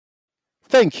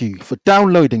Thank you for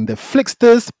downloading the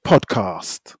Flixters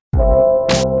podcast.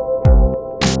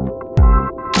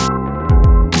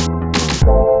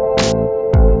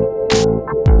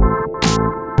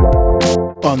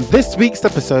 On this week's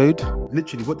episode,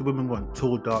 literally what the women want: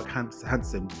 tall, dark,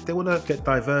 handsome. They want to get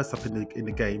diverse up in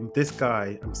the game. This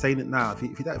guy, I'm saying it now,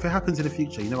 if it happens in the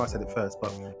future, you know I said it first,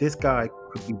 but this guy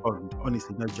could be Bond,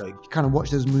 honestly, no joke. You kind of watch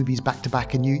those movies back to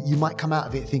back and you might come out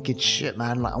of it thinking, shit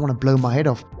man, like I want to blow my head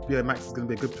off. Yeah, Max is going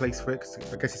to be a good place for it, because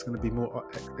I guess it's going to be more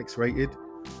X-rated.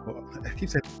 Well, I keep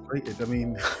saying X-rated, I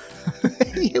mean...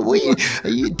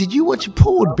 Did you watch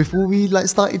porn before we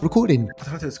started recording? I don't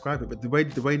know how to describe it, but the way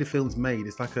the film's made,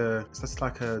 it's just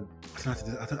like a... I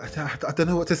don't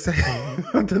know what to say.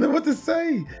 I don't know what to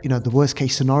say. You know, the worst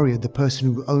case scenario, the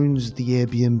person who owns the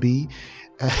Airbnb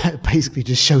basically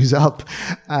just shows up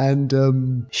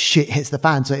and shit hits the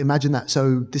fan. So imagine that.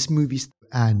 So this movie's...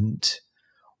 And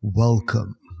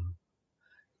welcome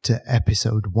to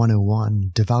episode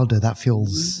 101. Devaldo, that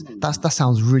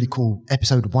sounds really cool.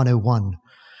 Episode 101.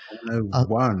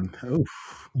 101. Oof.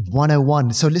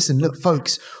 101. So listen, look,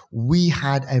 folks, we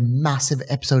had a massive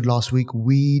episode last week.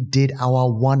 We did our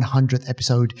 100th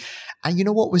episode. And you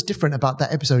know what was different about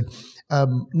that episode?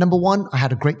 Number one, I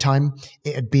had a great time.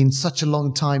 It had been such a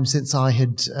long time since I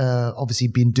had obviously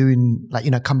been doing,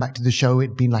 come back to the show.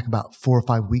 It'd been about 4 or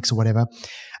 5 weeks or whatever.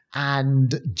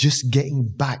 And just getting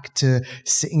back to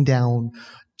sitting down,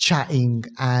 chatting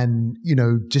and,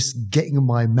 just getting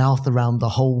my mouth around the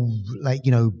whole,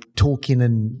 talking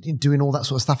and doing all that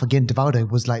sort of stuff. Again,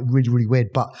 Devaldo was really, really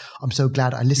weird, but I'm so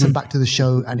glad I listened back to the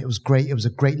show and it was great. It was a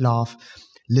great laugh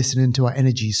listening to our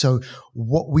energy. So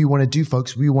what we want to do,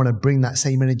 folks, we want to bring that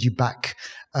same energy back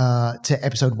to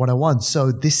episode 101.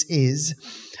 So this is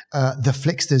the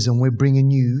Flixters, and we're bringing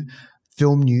you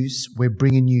film news. We're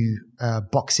bringing you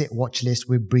box set watch list.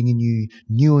 We're bringing you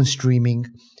new on streaming,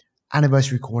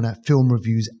 anniversary corner, film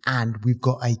reviews, and we've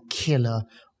got a killer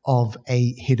of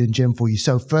a hidden gem for you.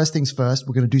 So first things first,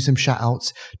 we're going to do some shout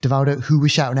outs. Devaldo, who we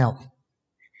shouting out?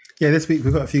 Yeah, this week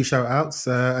we've got a few shout outs,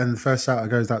 and the first shout out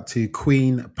goes out to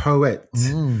Queen Poet.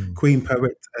 Queen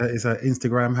Poet is her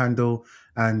Instagram handle,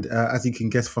 and as you can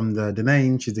guess from the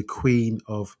name, she's the queen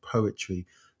of poetry.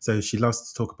 So she loves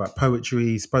to talk about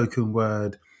poetry, spoken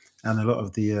word, and a lot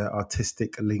of the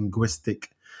artistic, linguistic,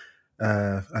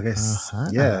 commentary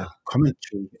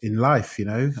in life,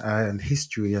 and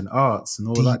history and arts and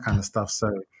all that kind of stuff.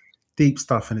 So deep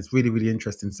stuff, and it's really, really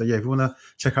interesting. So yeah, if you want to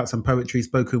check out some poetry,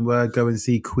 spoken word, go and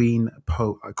see Queen_Poet.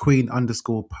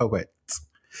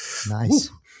 Nice.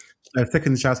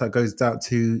 Second shout out goes out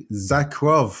to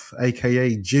Zakharov,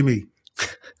 aka Jimmy.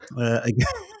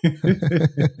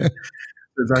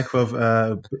 Zakharov,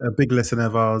 a big listener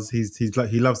of ours. He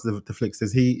loves the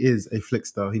Flixters. He is a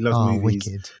Flixter. He loves movies.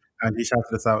 Wicked. And he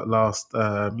shouted us out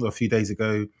a few days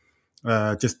ago.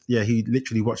 He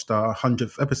literally watched our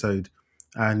 100th episode,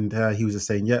 and he was just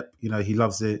saying, "Yep, he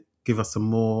loves it. Give us some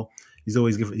more." He's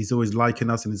always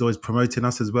liking us, and he's always promoting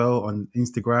us as well on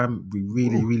Instagram. We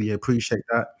really, really appreciate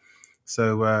that.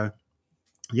 So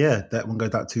that one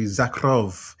goes out to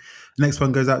Zakharov. Next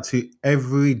one goes out to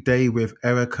Every Day with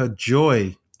Erica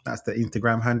Joy. That's the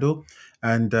Instagram handle.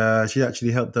 And she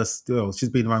actually helped us. Well, she's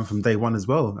been around from day one as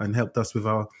well and helped us with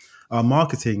our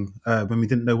marketing when we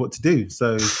didn't know what to do.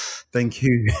 So thank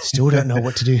you. Still don't know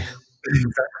what to do.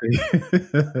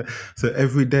 Exactly. So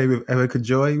Every Day with Erica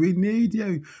Joy, we need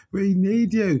you. We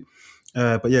need you.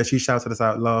 But yeah, she shouted us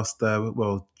out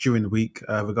during the week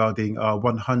regarding our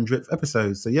 100th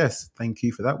episode. So yes, thank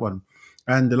you for that one.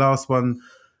 And the last one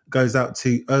goes out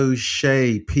to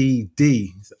O'Shea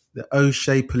PD, the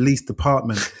O'Shea Police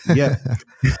Department. Yeah.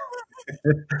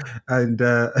 And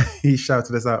he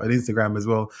shouted us out on Instagram as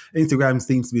well. Instagram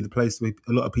seems to be the place where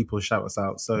a lot of people shout us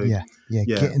out. So yeah,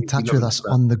 get in touch with us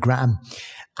on the gram.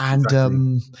 And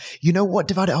you know what,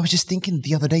 Devaldo, I was just thinking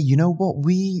the other day, you know what,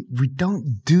 we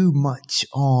don't do much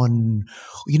on,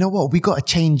 we got to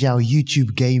change our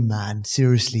YouTube game, man.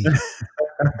 Seriously.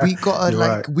 We got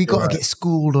to get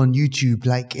schooled on YouTube.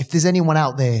 If there's anyone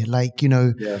out there,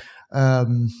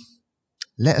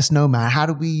 let us know, man. How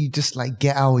do we just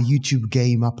get our YouTube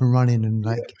game up and running and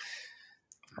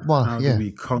how do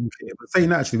we conquer it? But saying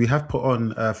that, actually, we have put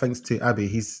on, thanks to Abby,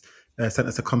 he's sent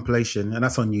us a compilation, and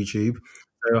that's on YouTube.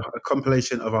 So a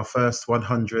compilation of our first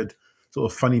 100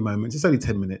 sort of funny moments. It's only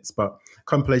 10 minutes, but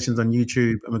compilations on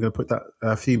YouTube, and we're going to put that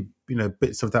a few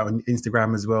bits of that on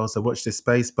Instagram as well. So watch this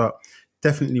space, but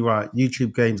definitely right.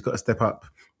 YouTube game's got to step up.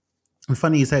 And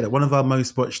funny you say that. One of our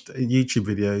most watched YouTube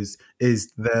videos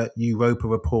is the Europa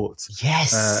Report.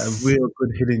 Yes. A real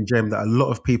good hidden gem that a lot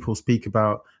of people speak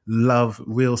about, love,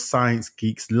 real science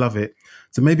geeks love it.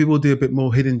 So maybe we'll do a bit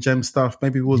more hidden gem stuff.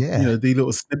 Maybe we'll do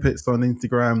little snippets on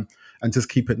Instagram and just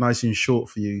keep it nice and short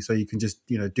for you, so you can just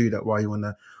do that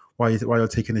while you're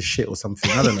taking a shit or something.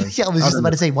 I don't know. Yeah, I was just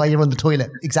about to say while you're on the toilet.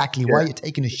 Exactly. While you're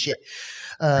taking a shit.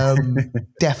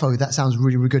 Defo, that sounds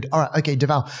really, really good. All right. Okay,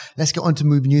 Deval, let's get on to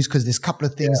movie news because there's a couple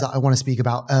of things that I want to speak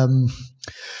about.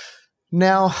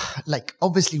 Now, like,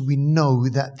 obviously we know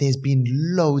that there's been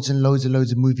loads and loads and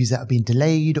loads of movies that have been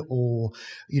delayed, or,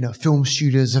 film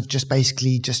studios have just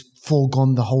basically just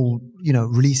foregone the whole,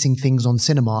 releasing things on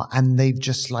cinema, and they've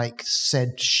just like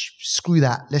said, screw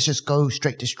that. Let's just go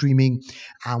straight to streaming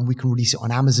and we can release it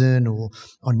on Amazon or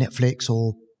on Netflix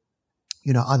or,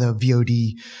 other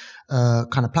VOD,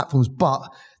 kind of platforms. But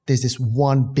there's this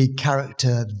one big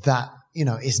character that,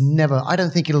 is never, I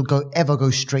don't think it'll ever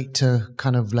go straight to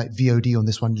kind of like VOD on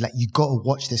this one. Like, you got to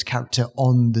watch this character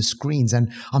on the screens.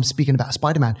 And I'm speaking about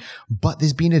Spider-Man, but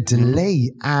there's been a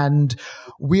delay, and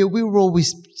we were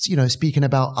always, speaking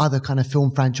about other kind of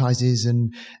film franchises,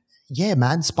 and yeah,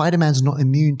 man, Spider-Man's not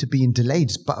immune to being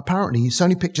delayed. But apparently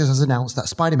Sony Pictures has announced that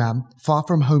Spider-Man Far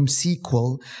From Home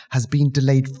sequel has been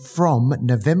delayed from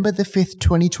November the 5th,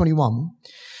 2021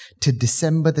 to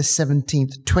December the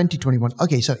 17th, 2021.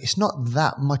 Okay, so it's not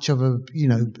that much of a,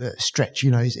 stretch,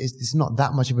 it's not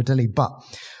that much of a delay. But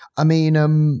I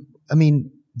mean,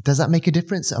 does that make a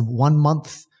difference? 1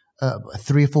 month,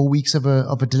 3 or 4 weeks of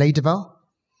a delay, Deval?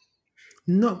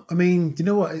 No, I mean, you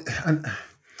know what? And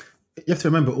you have to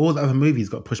remember all the other movies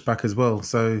got pushed back as well.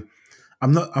 So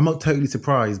I'm not totally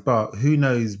surprised, but who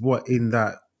knows what in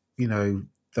that,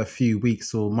 the few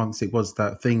weeks or months it was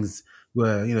that things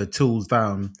were, tools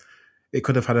down. It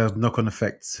could have had a knock-on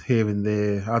effect here and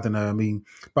there. I don't know. I mean,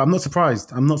 but I'm not surprised.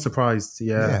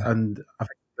 Yeah. And I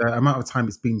think the amount of time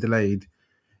it's been delayed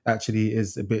actually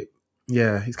is a bit,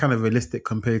 it's kind of realistic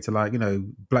compared to, like,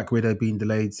 Black Widow being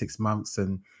delayed 6 months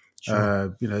and,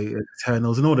 sure.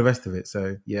 Eternals and all the rest of it.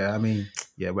 So, yeah, I mean,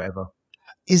 whatever.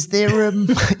 Is there,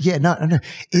 no.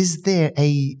 Is there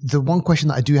the one question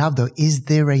that I do have though, is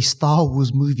there a Star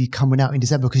Wars movie coming out in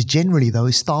December? Because generally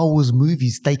though, Star Wars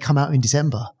movies, they come out in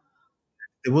December.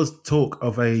 There was talk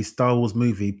of a Star Wars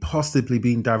movie possibly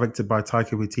being directed by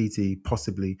Taika Waititi,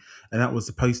 possibly. And that was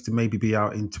supposed to maybe be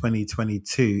out in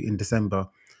 2022 in December.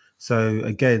 So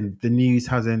again, the news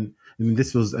hasn't,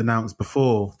 this was announced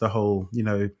before the whole,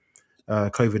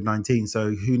 COVID-19.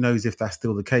 So who knows if that's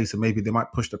still the case, or maybe they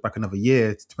might push it back another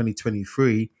year to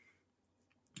 2023.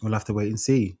 We'll have to wait and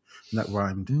see. And that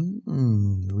rhymed.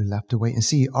 We'll have to wait and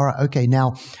see. All right. Okay.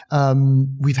 Now,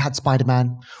 we've had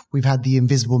Spider-Man. We've had the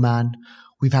Invisible Man.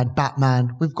 We've had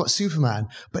Batman. We've got Superman.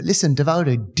 But listen,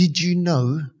 Devaldo, did you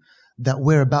know that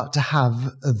we're about to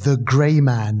have the Grey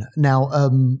Man? Now,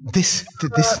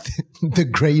 the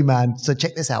Grey Man. So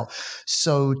check this out.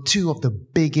 So two of the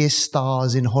biggest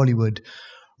stars in Hollywood,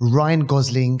 Ryan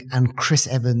Gosling and Chris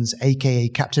Evans, aka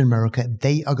Captain America,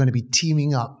 they are going to be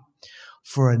teaming up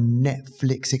for a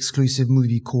Netflix exclusive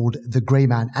movie called The Grey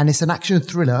Man. And it's an action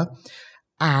thriller,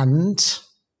 and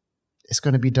it's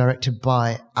going to be directed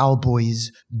by our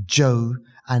boys, Joe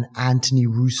and Anthony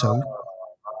Russo.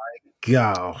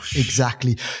 Gosh.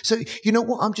 Exactly. So, you know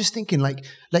what? I'm just thinking, like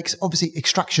obviously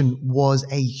Extraction was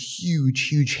a huge,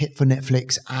 huge hit for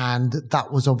Netflix, and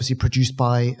that was obviously produced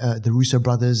by the Russo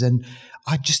brothers. And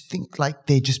I just think like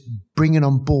they're just bringing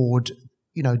on board,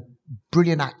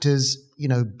 brilliant actors,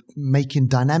 making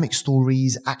dynamic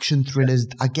stories, action thrillers.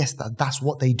 I guess that's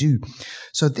what they do.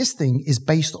 So this thing is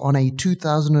based on a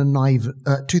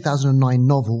 2009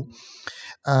 novel,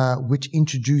 which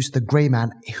introduced the Grey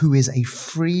Man, who is a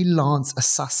freelance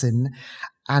assassin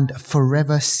and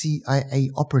forever CIA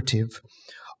operative,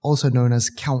 also known as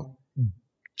Count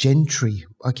Gentry.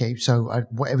 Okay, so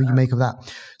whatever you make of that.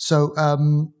 So,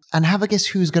 and have a guess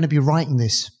who's going to be writing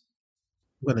this?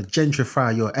 I'm going to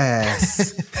gentrify your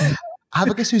ass. Have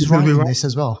a guess who's writing this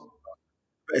as well?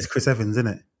 It's Chris Evans,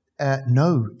 isn't it?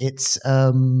 No, it's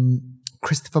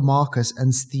Christopher Marcus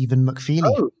and Stephen McFeely.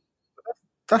 Oh.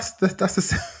 That's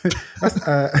Avengers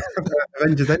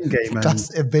Endgame.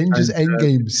 That's Avengers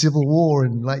Endgame, Civil War,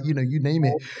 and you name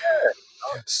it.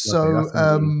 So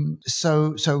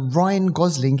Ryan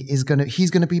Gosling he's gonna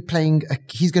be playing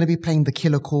the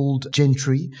killer called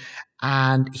Gentry,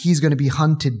 and he's going to be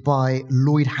hunted by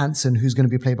Lloyd Hansen, who's going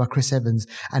to be played by Chris Evans,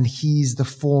 and he's the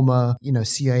former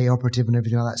CIA operative and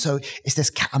everything like that. So it's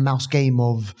this cat and mouse game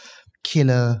of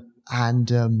killer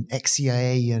and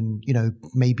ex-CIA and,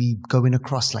 maybe going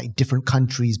across like different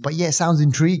countries. But yeah, it sounds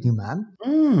intriguing,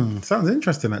 man. Sounds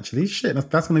interesting, actually. Shit,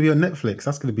 that's going to be on Netflix.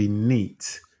 That's going to be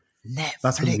neat.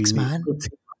 That's going to be neat. Man.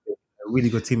 A really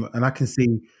good team. And I can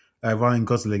see Ryan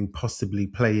Gosling possibly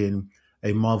playing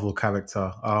a Marvel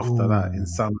character after that in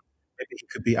some. Maybe he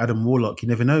could be Adam Warlock. You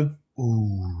never know.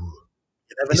 Ooh.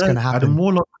 It's going to happen. Adam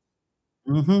Warlock.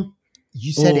 Mm-hmm.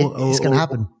 You said it's going to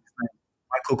happen.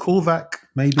 Michael Korvac,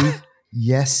 maybe.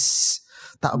 Yes.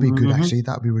 That would be good, actually.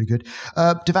 That would be really good.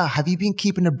 Deval, have you been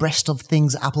keeping abreast of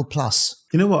things Apple Plus?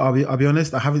 You know what? I'll be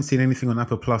honest. I haven't seen anything on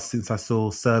Apple Plus since I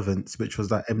saw Servants, which was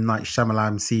that M. Night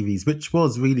Shyamalan series, which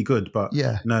was really good. But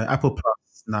no, Apple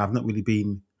Plus, no, I've not really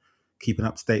been keeping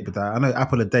up to date with that. I know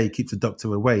Apple a Day keeps a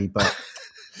doctor away, but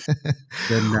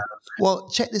then... Well,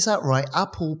 check this out, right?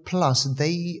 Apple Plus,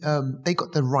 they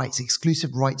got the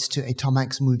exclusive rights to a Tom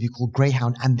Hanks movie called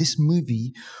Greyhound, and this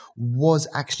movie was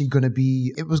actually going to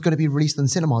be released in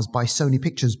cinemas by Sony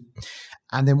Pictures.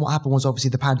 And then what happened was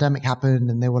obviously the pandemic happened,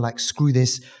 and they were like, screw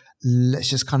this, let's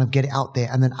just kind of get it out there.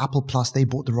 And then Apple Plus, they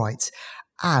bought the rights,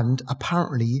 and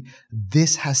apparently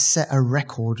this has set a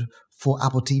record for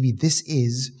Apple TV. This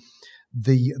is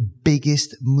the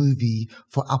biggest movie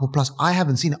for Apple Plus. I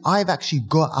haven't seen it. I've actually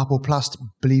got Apple Plus,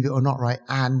 believe it or not, right?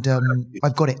 And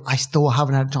I've got it. I still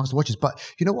haven't had a chance to watch it. But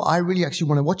you know what? I really actually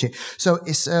want to watch it. So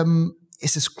it's a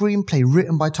screenplay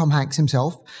written by Tom Hanks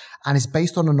himself, and it's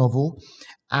based on a novel.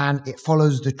 And it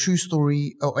follows the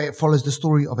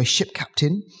story of a ship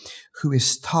captain who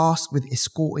is tasked with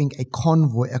escorting a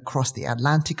convoy across the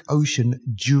Atlantic Ocean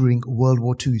during World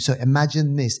War II. So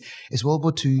imagine this. It's World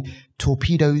War II,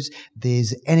 torpedoes,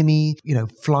 there's enemy,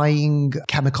 flying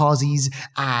kamikazes,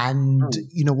 and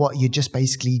you know what? You just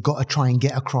basically got to try and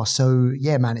get across. So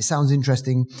yeah, man, it sounds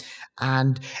interesting.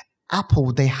 And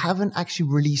Apple, they haven't actually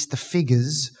released the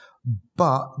figures,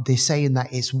 but they're saying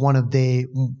that it's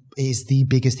is the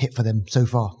biggest hit for them so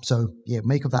far. So yeah,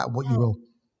 make of that what you will.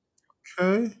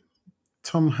 Okay.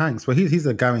 Tom Hanks. Well, he's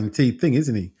a guaranteed thing,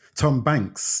 isn't he? Tom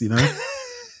Banks,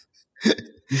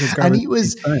 And he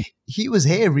was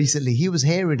here recently. He was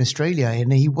here in Australia,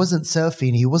 and he wasn't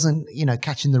surfing. He wasn't,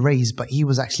 catching the rays, but he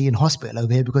was actually in hospital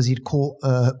over here because he'd caught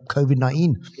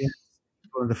COVID-19. Yeah.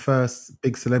 One of the first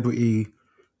big celebrity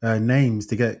names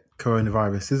to get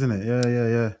coronavirus, isn't it?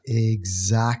 Yeah.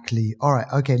 Exactly. All right.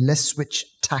 Okay. Let's switch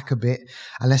tack a bit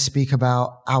and let's speak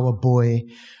about our boy,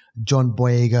 John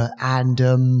Boyega, and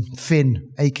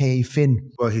Finn, aka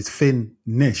Finn. Well, he's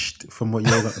finished from what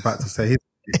you're about to say.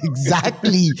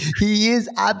 Exactly. He is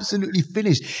absolutely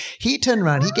finished. He turned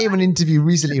around, he gave an interview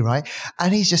recently, right?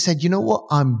 And he's just said, you know what?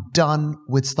 I'm done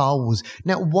with Star Wars.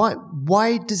 Now,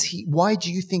 why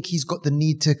do you think he's got the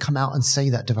need to come out and say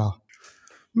that, Deval?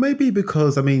 Maybe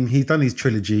because, he's done his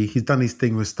trilogy. He's done his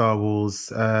thing with Star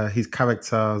Wars. His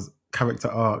character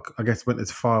arc, I guess, went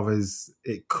as far as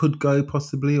it could go,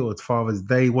 possibly, or as far as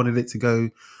they wanted it to go.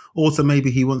 Also,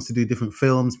 maybe he wants to do different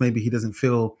films. Maybe he doesn't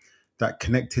feel that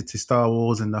connected to Star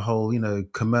Wars and the whole,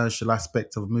 commercial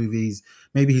aspect of movies.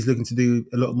 Maybe he's looking to do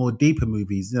a lot more deeper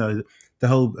movies. The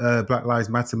whole Black Lives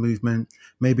Matter movement.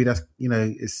 Maybe that's,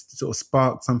 it's sort of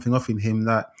sparked something off in him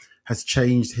that has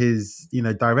changed his,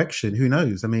 direction. Who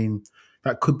knows?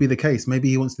 That could be the case. Maybe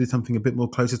he wants to do something a bit more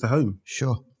closer to home.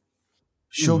 Sure.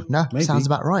 No, maybe. Sounds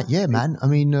about right. Yeah, man.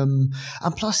 And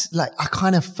plus, like, I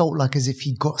kind of felt like as if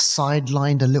he got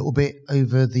sidelined a little bit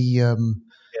over the,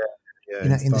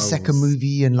 in the second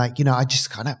movie, and I just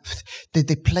kind of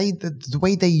they played the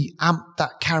way they amped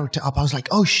that character up. I was like,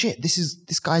 oh shit,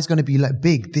 this guy's going to be like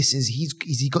big. Is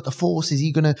he got the Force? Are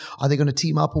they going to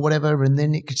team up or whatever? And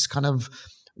then it just kind of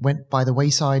went by the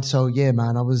wayside. So yeah,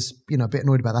 man, I was, a bit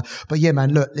annoyed about that. But yeah,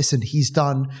 man, look, listen, he's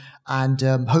done. And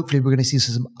hopefully we're going to see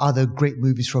some other great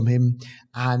movies from him.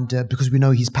 And because we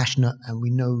know he's passionate and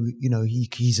we know,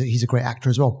 he's a great actor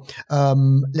as well.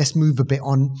 Let's move a bit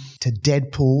on to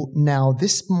Deadpool. Now,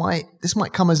 this might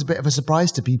come as a bit of a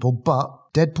surprise to people, but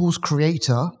Deadpool's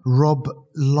creator, Rob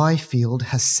Liefeld,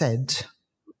 has said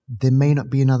there may not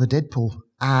be another Deadpool.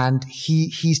 And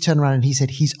he's turned around and he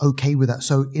said he's okay with that.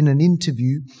 So in an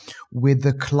interview with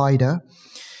the Collider,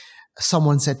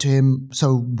 someone said to him,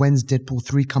 so when's Deadpool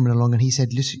 3 coming along? And he said,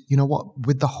 listen, you know what,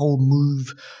 with the whole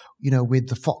move, with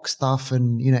the Fox stuff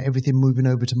and, everything moving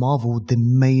over to Marvel, there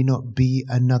may not be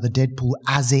another Deadpool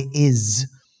as it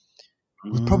is.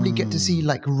 We'll probably get to see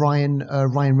like Ryan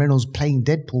Reynolds playing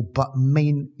Deadpool, but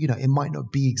it might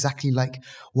not be exactly like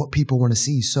what people want to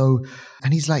see. So,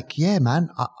 and he's like, yeah, man,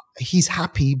 he's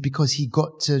happy because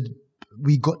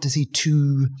we got to see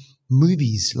 2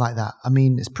 movies like that.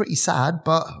 It's pretty sad,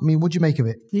 but what do you make of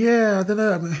it? Yeah, I don't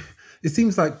know. it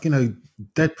seems like,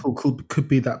 Deadpool could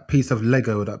be that piece of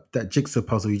Lego, that jigsaw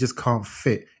puzzle you just can't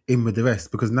fit in with the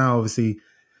rest, because now obviously,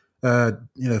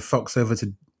 Fox over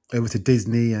to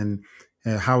Disney, and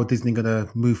how are Disney going to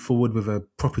move forward with a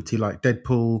property like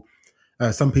Deadpool?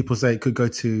 Some people say it could go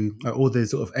to all the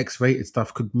sort of X-rated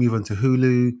stuff could move on to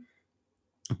Hulu,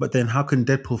 but then how can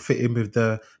Deadpool fit in with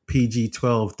the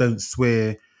PG-12 don't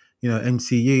swear,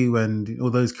 MCU and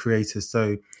all those creators?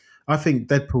 So I think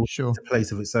Deadpool Sure. is a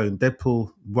place of its own.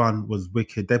 Deadpool 1 was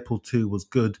wicked. Deadpool 2 was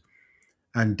good.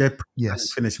 And Deadpool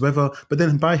Yes. finished. But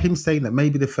then by him saying that,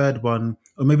 maybe the third one,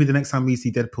 or maybe the next time we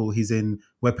see Deadpool, he's in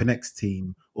Weapon X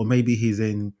team, or maybe he's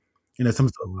in, some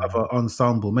sort of other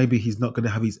ensemble. Maybe he's not going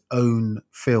to have his own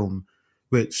film,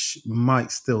 which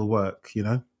might still work.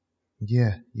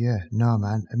 Yeah. No,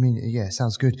 man. I mean, yeah,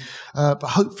 sounds good. But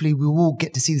hopefully we will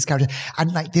get to see this character.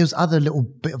 And like, there's other little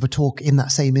bit of a talk in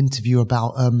that same interview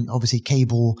about, obviously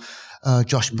Cable,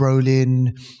 Josh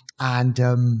Brolin. And,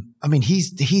 I mean,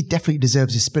 he definitely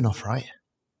deserves his spin-off, right?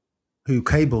 Who,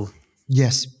 Cable?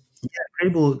 Yes. Yeah,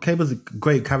 Cable's a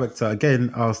great character.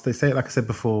 Again, they say it like I said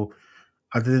before.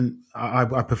 I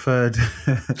preferred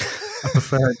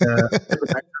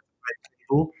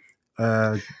Cable.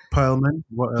 Perlman.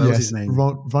 What's his name?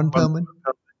 Ron Perlman.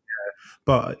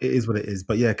 But it is what it is.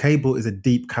 But yeah, Cable is a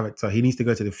deep character. He needs to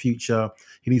go to the future.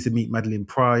 He needs to meet Madeline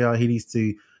Pryor. He needs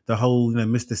to the whole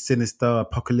Mr. Sinister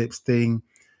Apocalypse thing.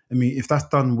 I mean, if that's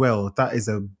done well, that's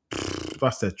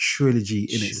a trilogy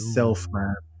in itself,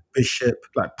 man. Bishop,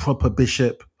 like proper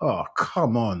Bishop. Oh,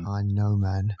 come on. I know,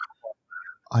 man.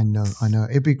 I know.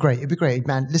 It'd be great,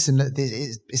 man. Listen,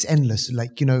 it's endless.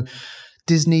 Like,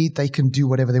 Disney, they can do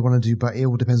whatever they want to do, but it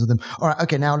all depends on them. All right,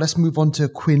 okay, now let's move on to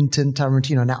Quentin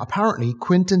Tarantino. Now, apparently,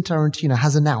 Quentin Tarantino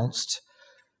has announced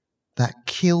that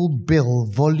Kill Bill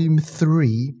Volume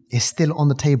 3 is still on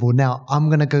the table. Now, I'm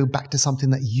going to go back to something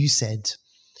that you said.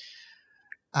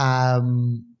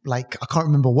 Like, I can't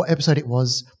remember what episode it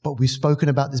was, but we've spoken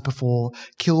about this before.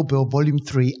 Kill Bill Volume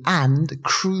 3, and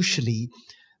crucially,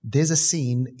 there's a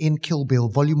scene in Kill Bill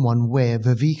Volume 1 where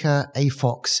Vivica A.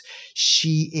 Fox,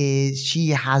 she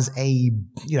has a,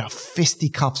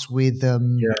 fisticuffs with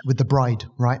the bride,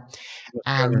 right?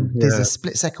 And there's a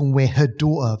split second where her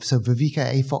daughter, so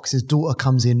Vivica A. Fox's daughter,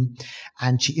 comes in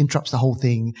and she interrupts the whole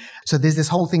thing. So there's this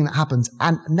whole thing that happens.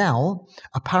 And now,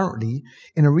 apparently,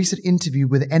 in a recent interview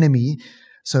with Enemy,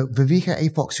 so Vivica A.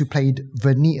 Fox, who played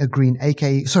Vernita Green,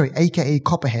 aka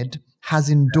Copperhead, has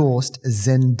endorsed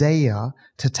Zendaya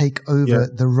to take over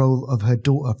the role of her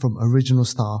daughter from original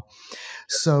star.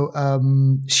 So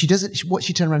what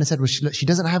she turned around and said was, she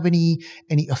doesn't have any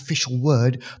official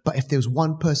word, but if there was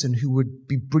one person who would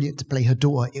be brilliant to play her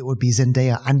daughter, it would be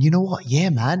Zendaya. And you know what? Yeah,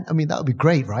 man. I mean, that would be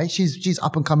great, right? She's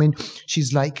up and coming.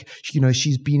 She's like,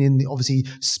 she's been in the obviously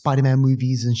Spider-Man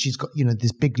movies, and she's got,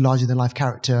 this big larger than life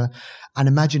character. And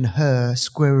imagine her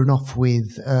squaring off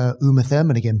with Uma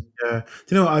Thurman again. Yeah.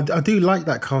 I do like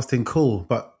that casting call,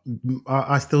 but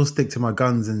I still stick to my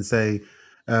guns and say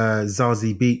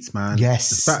Zazie Beetz, man.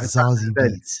 Yes, Zazie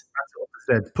Beetz. That's what I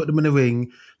said. Put them in a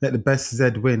ring, let the best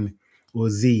Z win, or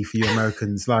Z for you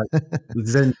Americans. Like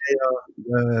Zendaya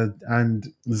and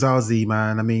Zazie,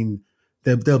 man. I mean,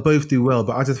 they'll both do well,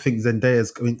 but I just think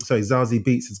Zazie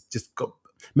Beetz has just got.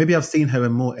 Maybe I've seen her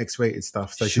in more X-rated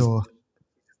stuff, so she's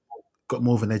got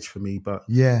more of an edge for me. But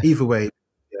either way.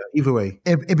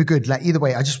 It'd be good. Like either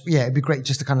way, it'd be great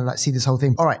just to kind of like see this whole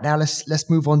thing. All right, now let's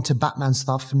move on to Batman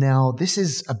stuff. Now, this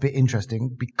is a bit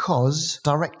interesting because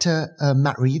director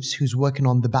Matt Reeves, who's working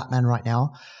on the Batman right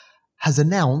now, has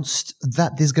announced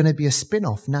that there's going to be a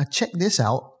spin-off. Now, check this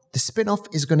out. The spin-off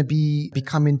is going to be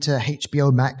coming to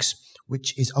HBO Max,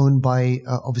 which is owned by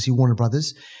obviously Warner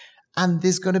Brothers. And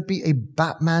there's going to be a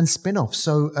Batman spin-off.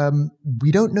 So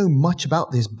we don't know much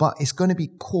about this, but it's going to be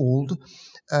called...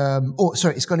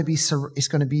 it's going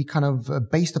to be kind of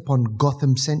based upon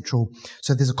Gotham Central.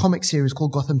 So there's a comic series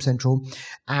called Gotham Central,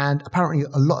 and apparently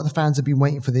a lot of the fans have been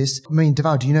waiting for this. I mean,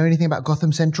 Deval, do you know anything about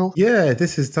Gotham Central? Yeah,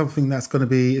 this is something that's going to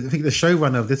be. I think the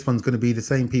showrunner of this one's going to be the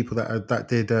same people that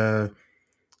did.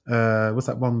 What's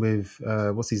that one with?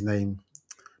 What's his name?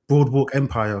 Boardwalk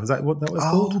Empire. Is that what that was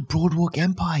called? Oh, Boardwalk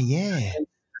Empire. Yeah.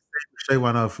 The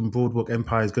showrunner from Boardwalk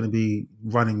Empire is going to be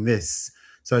running this.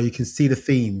 So you can see the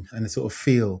theme and the sort of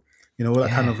feel, all that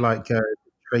kind of like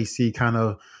Tracy kind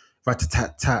of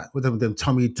rat-a-tat-tat with them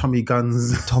Tommy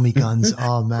guns. Tommy guns.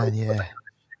 Oh, man, yeah.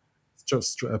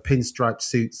 Just a pinstripe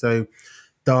suit. So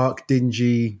dark,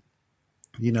 dingy,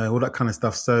 all that kind of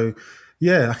stuff. So,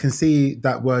 yeah, I can see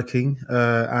that working.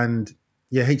 And,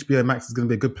 yeah, HBO Max is going to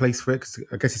be a good place for it because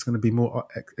I guess it's going to be more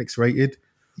X-rated.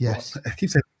 Yes. I keep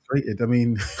saying X-rated. I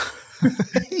mean...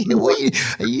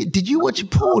 Did you watch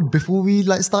porn before we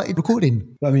started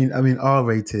recording? I mean,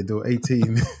 R-rated or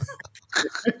 18.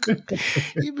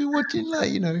 You've been watching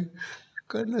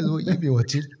God knows what you've been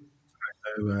watching.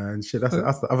 Oh man, shit! That's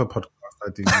the other podcast I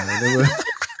do now.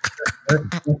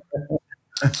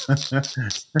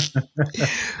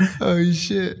 Oh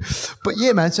shit! But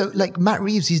yeah, man. So Matt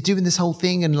Reeves, he's doing this whole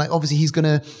thing, and obviously he's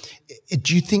gonna.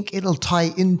 Do you think it'll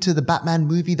tie into the Batman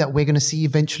movie that we're gonna see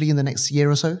eventually in the next year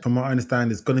or so? From what I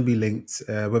understand, it's going to be linked.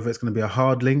 Whether it's going to be a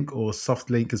hard link or soft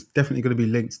link, it's definitely going to be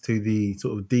linked to the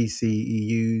sort of DC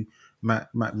EU Matt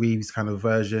Reeves kind of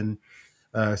version.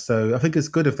 So I think it's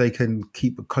good if they can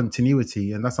keep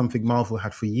continuity, and that's something Marvel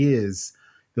had for years.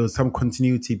 There was some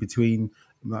continuity between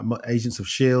Agents of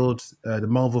S.H.I.E.L.D., the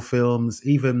Marvel films,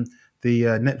 even the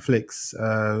Netflix,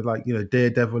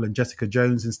 Daredevil and Jessica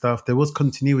Jones and stuff. There was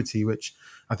continuity, which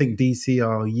I think DC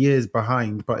are years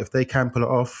behind. But if they can pull it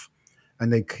off,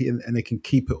 and they can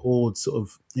keep it all sort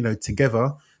of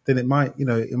together, then it might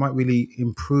really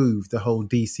improve the whole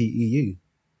DCEU.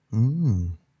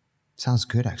 Sounds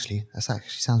good, actually. That actually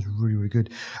sounds really, really good.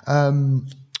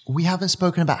 We haven't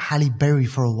spoken about Halle Berry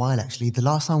for a while, actually. The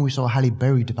last time we saw Halle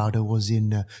Berry, Devaldo, was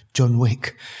in John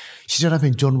Wick. She showed up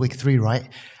in John Wick 3, right?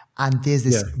 And there's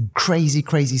this crazy,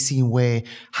 crazy scene where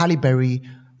Halle Berry,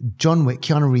 John Wick,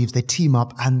 Keanu Reeves, they team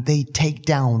up and they take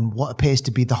down what appears to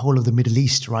be the whole of the Middle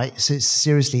East, right? So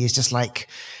seriously, it's just like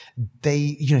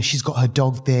she's got her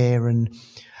dog there. And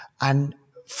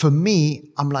for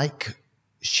me, I'm like,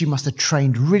 she must have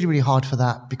trained really, really hard for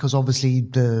that, because obviously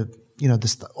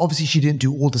obviously she didn't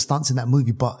do all the stunts in that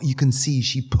movie, but you can see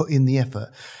she put in the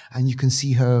effort, and you can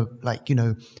see her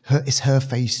it's her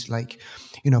face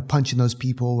punching those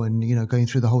people and going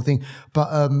through the whole thing.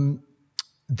 But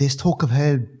there's talk of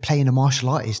her playing a martial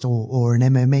artist or an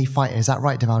MMA fighter. Is that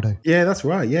right, Devaldo? Yeah, that's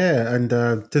right. Yeah, and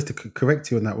just to correct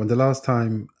you on that one, the last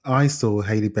time I saw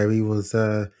Halle Berry was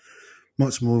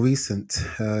much more recent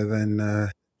than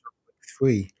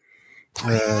 3.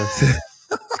 I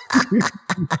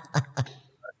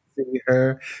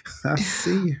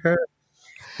see her.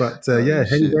 But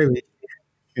Halle Berry,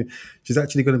 she's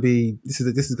actually going to be. This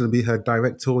is going to be her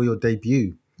directorial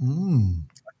debut, and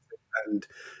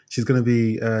she's going to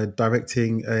be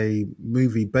directing a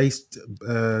movie based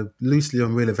loosely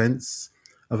on real events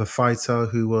of a fighter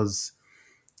who was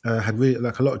had really a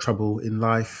lot of trouble in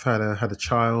life, had a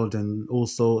child and all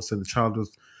sorts, and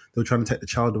they were trying to take the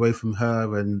child away from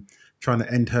her and trying to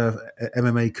end her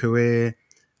MMA career.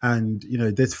 And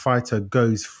this fighter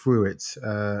goes through it,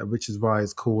 which is why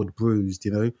it's called Bruised.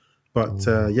 But this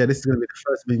is going to be the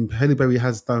first. I mean, Halle Berry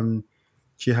has done.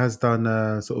 She has done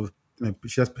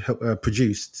she has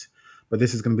produced, but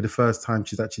this is going to be the first time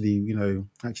she's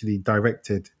actually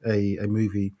directed a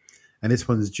movie. And this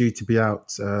one's due to be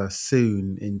out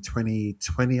soon in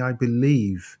 2020, I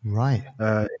believe. Right.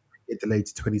 It delayed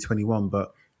to 2021,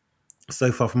 but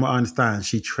so far, from what I understand,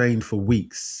 she trained for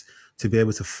weeks to be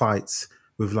able to fight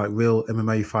with real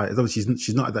MMA fighters. Obviously,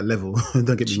 she's not at that level.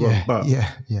 Don't get me wrong, but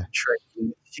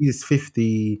she is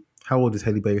 50. How old is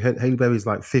Halle Berry? Halle Berry is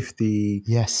 50.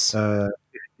 Yes. 50.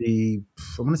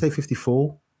 I want to say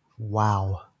 54.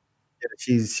 Wow. Yeah,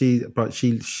 she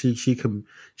can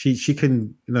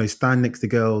stand next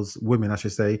to women I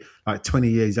should say 20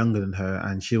 years younger than her,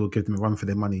 and she will give them a run for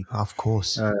their money. Of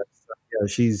course.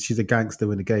 She's a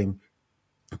gangster in the game.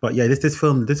 But yeah, this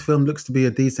film looks to be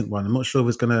a decent one. I'm not sure if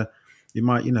it's gonna. It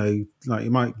might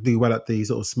it might do well at the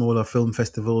sort of smaller film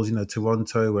festivals,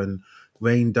 Toronto and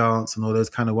Rain Dance and all those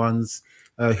kind of ones.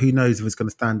 Who knows if it's going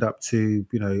to stand up to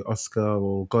Oscar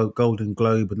or Golden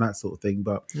Globe and that sort of thing.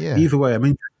 But either way, I'm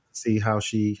interested to see how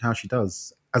she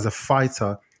does as a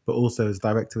fighter, but also as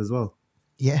director as well.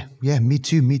 Yeah, me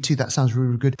too. That sounds really,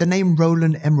 really good. The name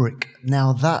Roland Emmerich.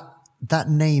 Now that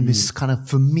name is kind of,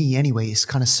 for me anyway, it's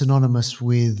kind of synonymous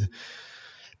with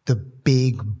the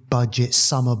big budget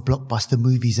summer blockbuster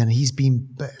movies, and he's been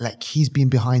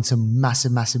behind some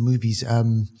massive movies.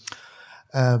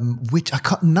 Which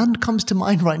none comes to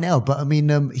mind right now, but I mean,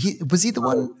 was he the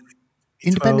one?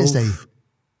 Independence Day.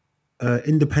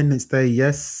 Independence Day,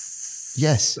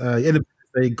 yes. Independence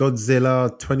Day,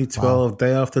 Godzilla, 2012,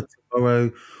 Day After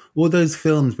Tomorrow, all those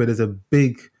films where there's a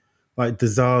big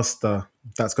disaster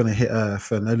that's going to hit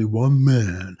Earth, and only one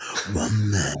man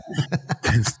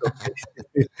can stop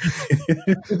it.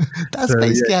 That's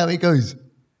basically how it goes.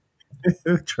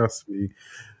 Trust me.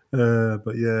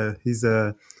 But yeah, he's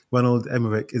Ronald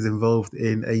Emmerich is involved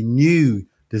in a new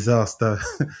disaster.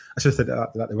 I should have said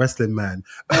that like the wrestling man.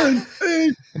 And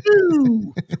a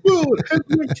new world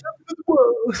heavyweight champion of the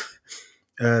world.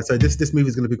 So this movie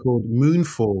is going to be called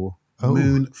Moonfall.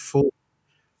 Moonfall.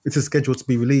 It's scheduled to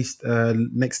be released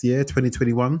next year,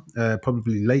 2021,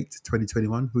 probably late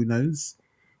 2021. Who knows?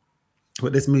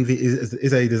 But this movie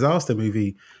is a disaster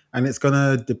movie, and it's going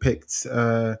to depict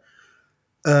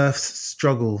Earth's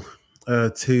struggle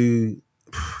to,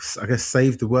 I guess,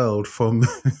 save the world from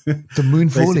the moon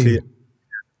falling.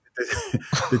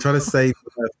 They're trying to save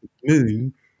the Earth. The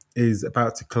moon is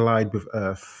about to collide with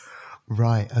Earth.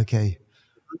 Right. Okay.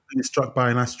 It's struck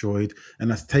by an asteroid, and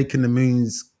that's taken the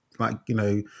moon's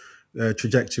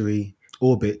trajectory,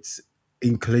 orbit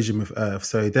in collision with Earth.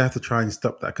 So they have to try and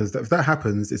stop that, because if that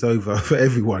happens, it's over for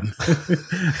everyone.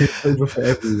 It's over for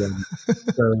everyone.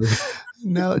 So.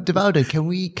 Now, Devaldo,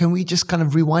 can we just kind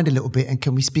of rewind a little bit, and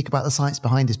can we speak about the science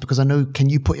behind this? Because I know, can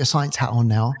you put your science hat on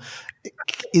now?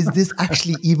 Is this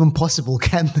actually even possible?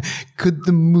 Could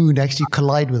the moon actually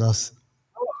collide with us?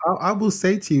 I will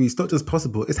say to you, it's not just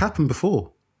possible. It's happened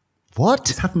before. What?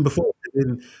 It's happened before.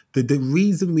 The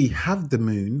reason we have the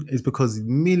moon is because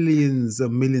millions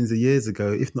of years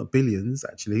ago, if not billions,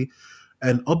 actually,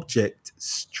 an object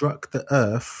struck the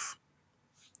Earth,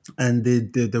 and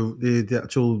the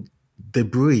actual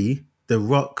debris, the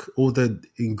rock, all the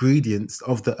ingredients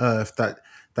of the Earth that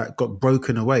got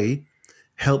broken away,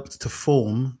 helped to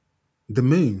form the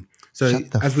moon. So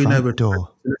as we know,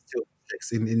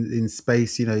 in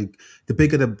space, the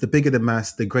bigger the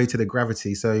mass, the greater the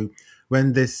gravity. So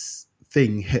when this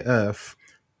thing hit Earth,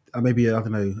 maybe, I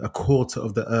don't know, a quarter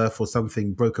of the Earth or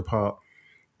something broke apart,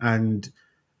 and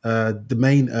the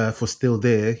main Earth was still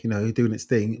there, doing its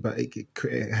thing, but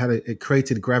it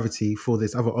created gravity for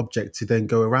this other object to then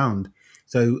go around.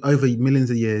 So over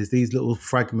millions of years, these little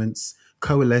fragments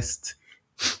coalesced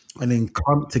and then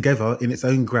come together in its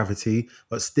own gravity,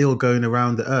 but still going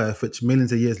around the Earth, which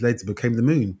millions of years later became the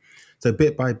moon. So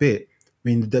bit by bit,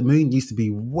 the moon used to be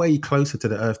way closer to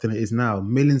the Earth than it is now.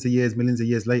 Millions of years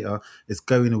later, it's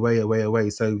going away.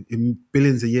 So in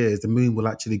billions of years, the moon will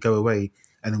actually go away,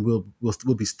 and then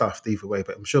we'll be stuffed either way.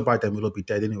 But I'm sure by then we'll all be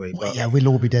dead anyway. But yeah, we'll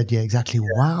all be dead. Yeah, exactly. Yeah.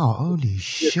 Wow, holy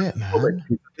shit, man!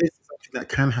 It's something that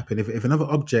can happen if another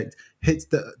object hits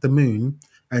the moon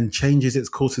and changes its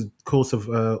course of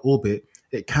orbit.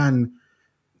 It can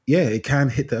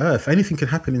hit the Earth. Anything can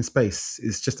happen in space.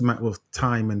 It's just a matter of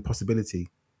time and possibility,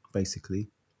 basically.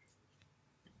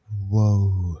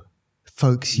 Whoa.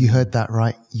 Folks, you heard that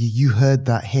right. You heard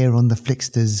that here on the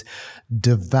Flixters.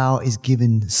 Deval is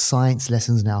giving science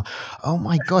lessons now. Oh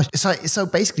my gosh. So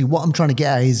basically what I'm trying to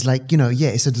get at is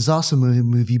it's a disaster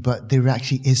movie, but there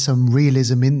actually is some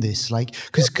realism in this.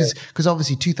 Because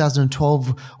obviously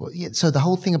 2012, so the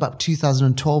whole thing about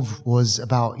 2012 was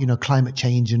about, climate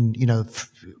change and,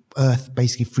 Earth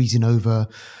basically freezing over.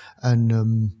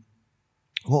 And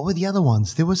what were the other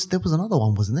ones? There was another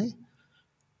one, wasn't there?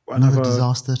 Another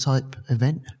disaster type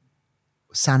event?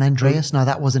 San Andreas? No,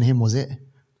 that wasn't him, was it?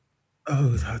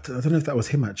 Oh, I don't know if that was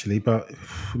him actually, but it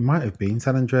might have been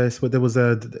San Andreas. But there was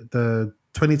the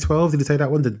 2012. Did you say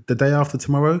that one? The day after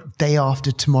tomorrow? Day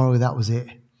after tomorrow. That was it.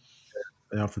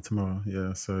 Day after tomorrow.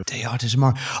 Yeah. So day after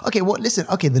tomorrow. Okay. Well, listen.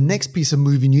 Okay. The next piece of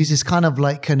movie news is kind of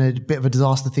a bit of a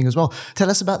disaster thing as well. Tell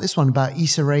us about this one, about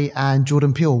Issa Rae and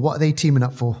Jordan Peele. What are they teaming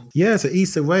up for? Yeah. So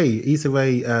Issa Rae,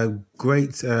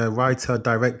 great writer,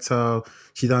 director.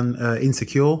 She done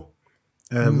Insecure,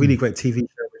 really great TV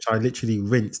show, which I literally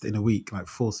rinsed in a week, like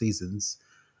 4 seasons.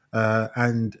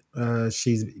 And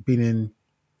she's been in,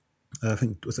 I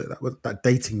think, was it that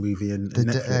dating movie in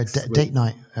Netflix? Date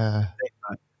Night.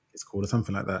 It's called, or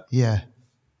something like that. Yeah.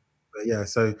 But yeah.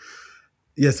 So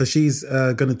she's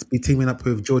going to be teaming up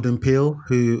with Jordan Peele,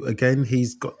 who, again,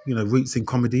 he's got roots in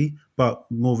comedy, but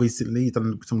more recently he's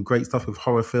done some great stuff with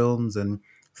horror films and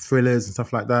thrillers and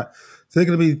stuff like that. So they're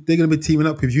going to be teaming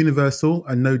up with Universal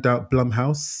and no doubt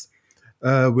Blumhouse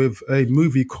with a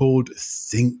movie called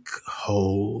Sinkhole.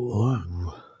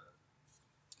 Ooh.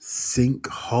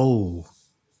 Sinkhole.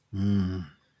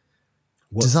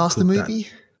 Disaster movie?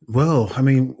 Well, I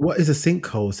mean, what is a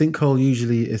sinkhole? Sinkhole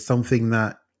usually is something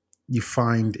that you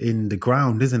find in the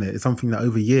ground, isn't it? It's something that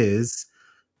over years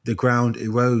the ground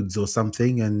erodes or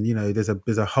something, and there's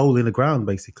a hole in the ground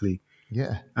basically.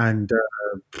 Yeah. And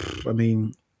I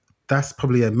mean, that's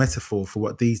probably a metaphor for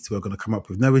what these two are going to come up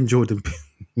with. Knowing Jordan Peele.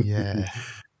 Yeah.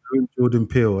 Knowing Jordan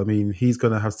Peele, I mean, he's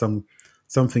going to have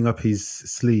something up his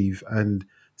sleeve, and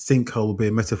Sinkhole will be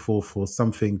a metaphor for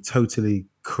something totally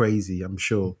crazy, I'm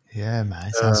sure. Yeah, man,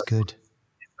 it sounds good.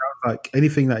 It sounds like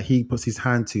anything that he puts his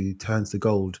hand to turns to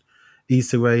gold.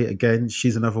 Issa Rae, again,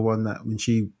 she's another one that when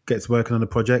she gets working on a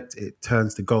project, it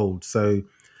turns to gold. So,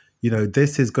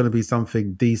 this is going to be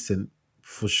something decent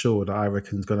for sure that I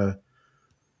reckon is going to,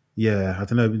 I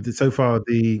don't know. So far,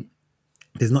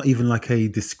 there's not even like a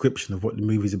description of what the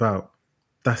movie's about.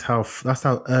 That's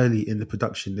how early in the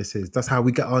production this is. That's how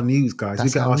we get our news, guys. That's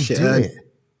we get how our we shit do early. it.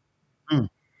 Mm.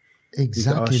 We get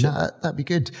our Exactly. shit. No, that'd be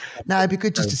good. Now it'd be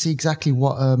good just to see exactly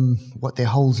what their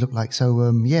holes look like. So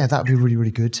yeah, that'd be really,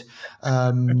 really good.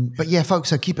 But yeah, folks,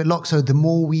 so keep it locked. So the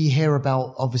more we hear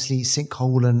about obviously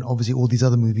Sinkhole and obviously all these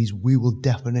other movies, we will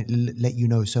definitely let you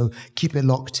know. So keep it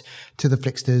locked to the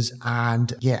Flicksters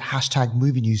and yeah, hashtag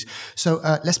movie news. So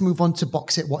let's move on to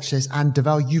Box It Watch List. And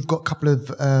Deval, you've got a couple of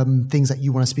things that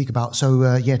you want to speak about.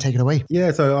 So yeah, take it away.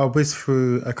 Yeah, so I'll whiz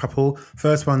through a couple.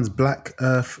 First one's Black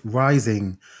Earth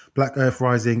Rising. Black Earth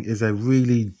Rising is a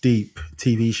really deep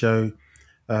TV show,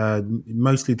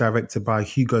 mostly directed by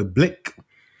Hugo Blick,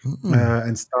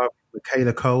 and starring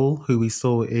Michaela Cole, who we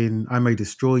saw in I May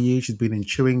Destroy You. She's been in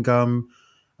Chewing Gum.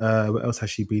 What else has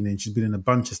she been in? She's been in a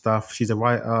bunch of stuff. She's a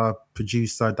writer,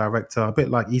 producer, director, a bit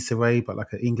like Issa Rae, but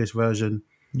like an English version.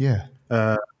 Yeah.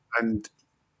 And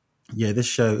yeah, this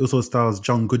show also stars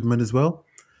John Goodman as well.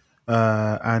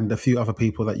 And a few other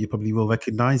people that you probably will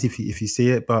recognize if you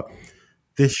see it. But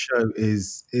this show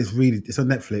is really, it's on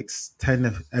Netflix,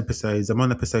 10 episodes. I'm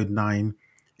on episode 9.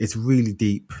 It's really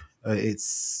deep.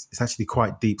 It's actually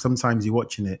quite deep. Sometimes you're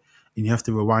watching it and you have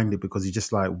to rewind it because you're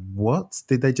just like, what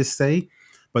did they just say?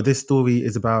 But this story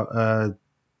is about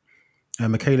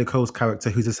Michaela Cole's character,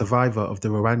 who's a survivor of the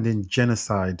Rwandan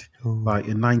genocide, like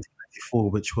in 1994,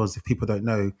 which was, if people don't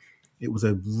know, it was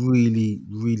a really,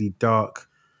 really dark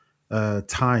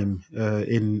time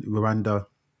in Rwanda,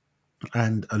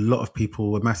 and a lot of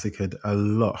people were massacred.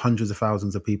 Hundreds of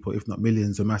thousands of people, if not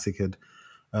millions, were massacred.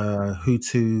 The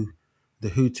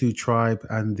Hutu tribe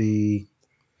and the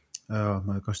oh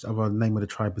my gosh, the name of the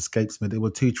tribe escapes me. There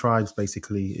were two tribes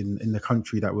basically in the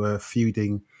country that were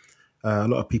feuding. A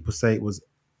lot of people say it was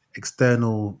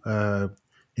external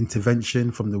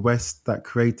intervention from the West that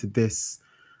created this.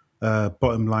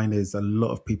 Bottom line is a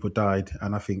lot of people died,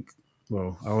 and I think,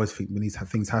 well, I always think when these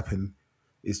things happen,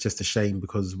 it's just a shame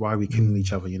because why are we killing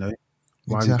each other?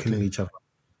 Why are we killing each other?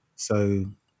 So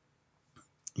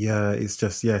yeah, it's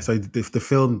just So the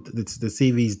film, the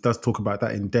series does talk about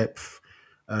that in depth,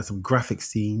 some graphic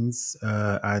scenes,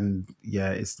 and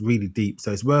yeah, it's really deep.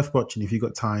 So it's worth watching if you've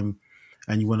got time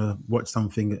and you want to watch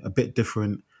something a bit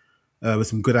different with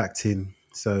some good acting.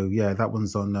 So yeah, that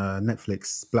one's on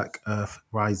Netflix, Black Earth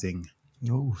Rising.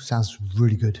 Oh, sounds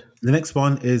really good. The next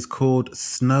one is called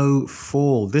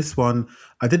Snowfall. This one,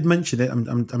 I did mention it.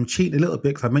 I'm cheating a little bit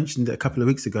because I mentioned it a couple of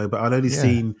weeks ago, but I'd only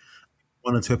seen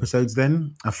 1 or 2 episodes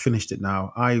then. I've finished it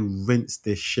now. I rinsed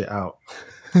this shit out.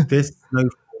 This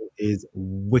Snowfall is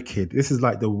wicked. This is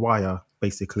like The Wire,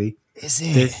 basically. Is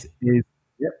it? This is,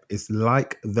 yep, it's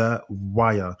like The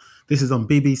Wire. This is on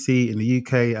BBC in the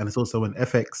UK, and it's also on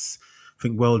FX, I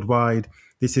think, worldwide.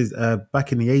 This is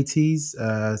back in the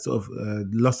 80s, sort of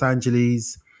Los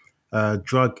Angeles,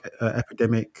 drug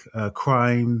epidemic,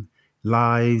 crime,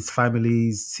 lives,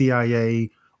 families,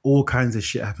 CIA, all kinds of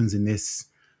shit happens in this.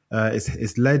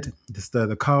 It's led,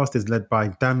 the cast is led by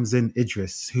Damson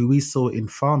Idris, who we saw in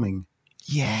Farming.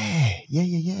 Yeah.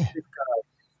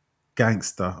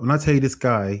 Gangster. When I tell you this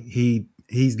guy,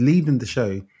 he's leading the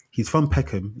show. He's from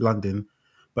Peckham, London,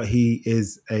 but he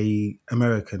is a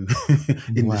American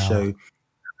in the show.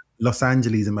 Los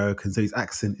Angeles American, so his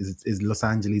accent is Los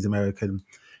Angeles American.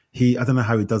 I don't know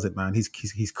how he does it, man.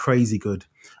 He's crazy good.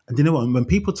 And you know what? When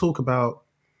people talk about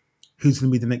who's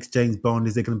going to be the next James Bond,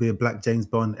 is there going to be a black James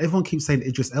Bond? Everyone keeps saying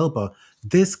Idris Elba.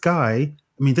 This guy, I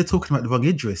mean, they're talking about the wrong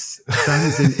Idris. This guy,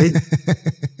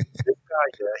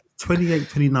 28,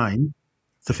 29.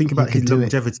 So think about his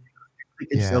longevity.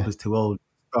 Idris Elba's too old to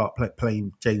start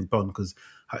playing James Bond because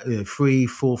 3,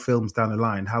 4 films down the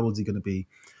line, how old is he going to be?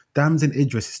 Damson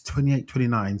Idris is 28,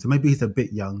 29, so maybe he's a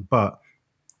bit young, but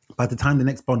by the time the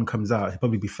next Bond comes out, he'll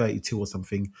probably be 32 or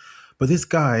something. But this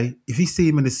guy, if you see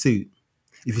him in a suit,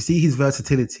 if you see his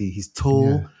versatility, he's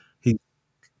tall, he's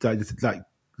like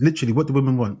literally what the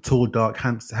women want, tall, dark,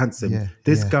 handsome.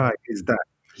 This guy is that.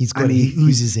 He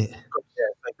oozes it.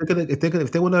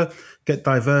 If they want to get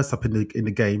diverse up in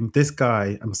the game, this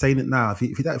guy, I'm saying it now.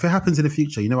 If it happens in the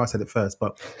future, I said it first,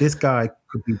 but this guy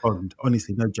could be Bond.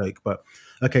 Honestly, no joke. But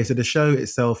okay, so the show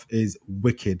itself is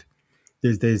wicked.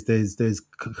 There's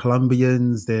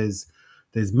Colombians, there's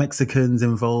Mexicans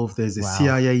involved, there's the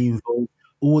CIA involved.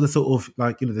 All the sort of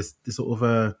the sort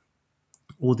of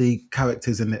all the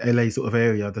characters in the LA sort of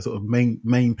area, the sort of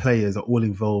main players are all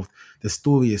involved. The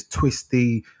story is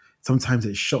twisty. Sometimes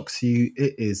it shocks you.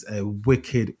 It is a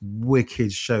wicked,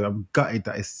 wicked show. I'm gutted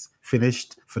that it's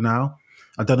finished for now.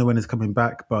 I don't know when it's coming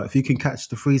back, but if you can catch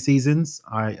the 3 seasons,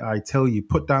 I tell you,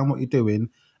 put down what you're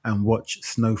doing and watch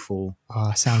Snowfall.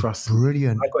 Sounds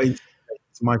brilliant.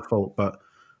 It's my fault, but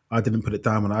I didn't put it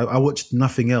down. And I watched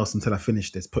nothing else until I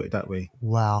finished this. Put it that way.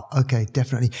 Wow. Okay,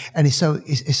 definitely. And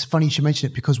it's funny you should mention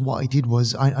it, because what I did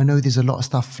was I know there's a lot of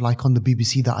stuff like on the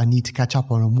BBC that I need to catch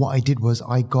up on, and what I did was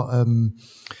I got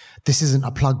this isn't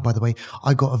a plug, by the way.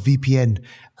 I got a VPN.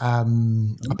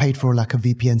 I paid for like a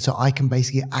VPN, so I can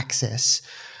basically access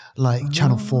like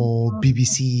Channel 4,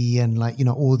 BBC, and like, you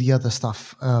know, all the other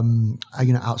stuff,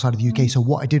 you know, outside of the UK. So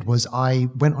what I did was I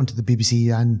went onto the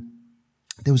BBC, and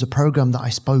there was a program that I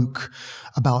spoke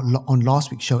about on last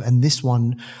week's show, and this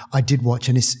one I did watch,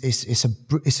 and it's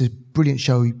a brilliant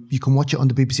show. You can watch it on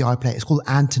the BBC iPlayer. It's called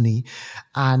Anthony,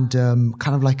 and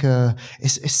kind of like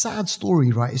it's a sad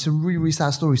story, right? It's a really, really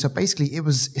sad story. So basically,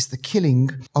 it's the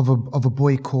killing of a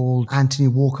boy called Anthony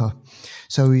Walker.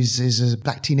 So he's a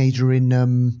black teenager in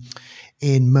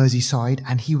Merseyside,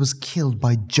 and he was killed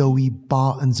by Joey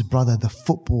Barton's brother, the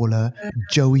footballer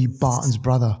Joey Barton's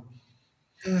brother,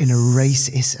 in a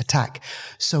racist attack.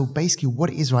 So basically what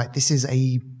it is, right, this is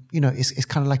it's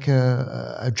kind of like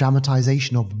a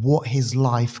dramatization of what his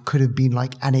life could have been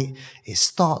like. And it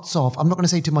starts off, I'm not going to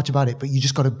say too much about it, but you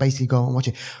just got to basically go and watch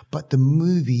it. But the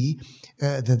movie,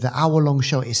 the hour-long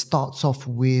show, it starts off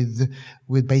with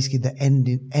basically the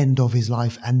end of his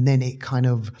life, and then it kind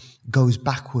of goes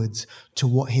backwards to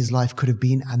what his life could have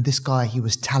been. And this guy, he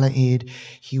was talented.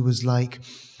 He was like,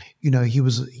 he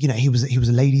was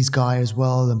a ladies' guy as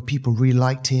well, and people really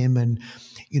liked him, and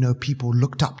people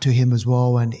looked up to him as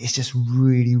well. And it's just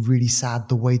really, really sad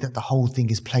the way that the whole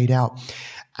thing is played out.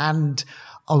 And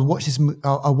I watched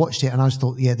it, and I just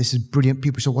thought, yeah, this is brilliant.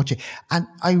 People should watch it. And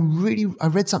I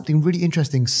read something really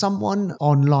interesting. Someone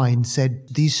online said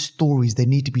these stories, they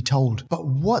need to be told. But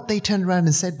what they turned around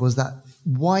and said was that,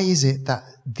 why is it that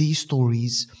these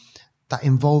stories that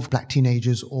involve black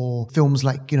teenagers, or films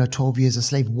like, 12 Years a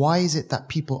Slave, why is it that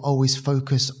people always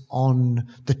focus on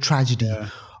the tragedy? Yeah.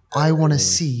 I want to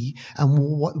see, and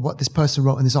what this person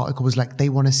wrote in this article was like, they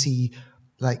want to see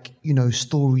like,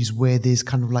 stories where there's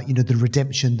kind of like, the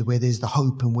redemption, where there's the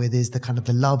hope, and where there's the kind of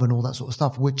the love and all that sort of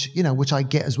stuff, which I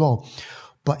get as well.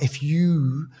 But if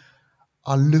you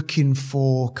are looking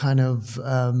for kind of,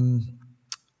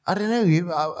 I don't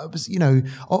know. I was,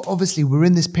 obviously we're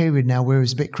in this period now where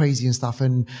it's a bit crazy and stuff,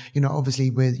 and obviously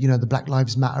with the Black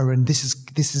Lives Matter, and this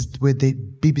is where the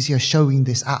BBC are showing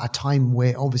this at a time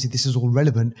where obviously this is all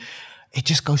relevant. It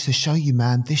just goes to show you,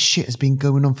 man, this shit has been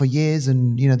going on for years,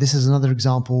 and this is another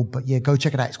example. But yeah, go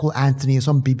check it out. It's called Anthony. It's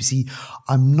on BBC.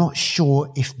 I'm not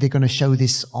sure if they're going to show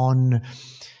this on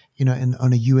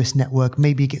on a US network.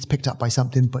 Maybe it gets picked up by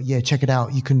something, but yeah, check it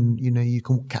out. You can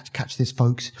catch this,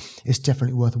 folks. It's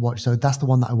definitely worth a watch. So that's the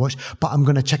one that I watched, but I'm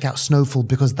going to check out Snowfall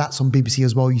because that's on BBC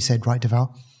as well. You said, right,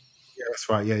 Deval? Yeah, that's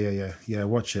right. Yeah.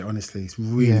 Watch it. Honestly, it's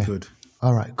really good.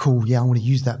 All right, cool. Yeah, I'm going to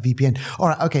use that VPN. All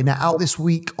right. Okay. Now out this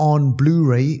week on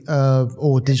Blu-ray,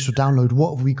 or digital download,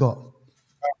 what have we got?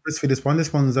 Let's see this one.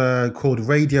 This one's called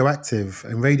Radioactive,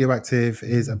 and Radioactive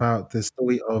is about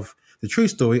the true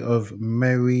story of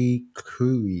Marie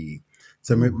Curie.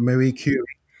 So Marie Curie,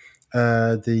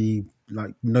 the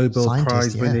Nobel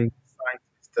Prize winning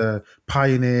scientist,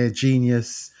 pioneer,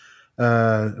 genius,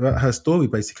 her story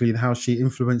basically, and how she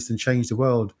influenced and changed the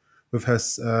world with her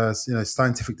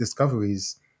scientific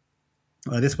discoveries.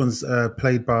 This one's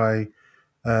played by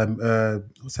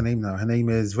what's her name now? Her name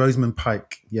is Rosamund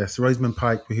Pike. Yes, Rosamund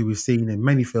Pike, who we've seen in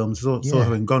many films. Saw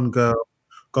her in Gone Girl.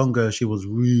 Gone Girl, she was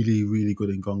really, really good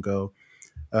in Gone Girl.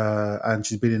 And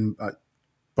she's been in like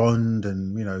Bond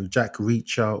and Jack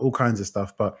Reacher, all kinds of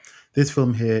stuff. But this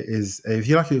film here is, if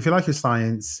you like your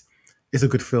science, it's a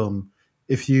good film.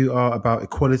 If you are about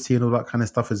equality and all that kind of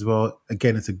stuff as well,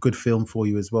 again, it's a good film for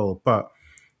you as well. But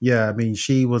yeah, I mean,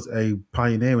 she was a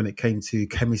pioneer when it came to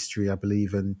chemistry, I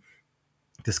believe, and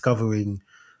discovering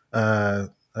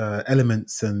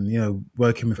elements, and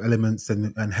working with elements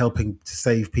and helping to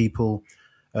save people.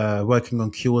 Working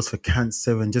on cures for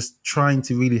cancer and just trying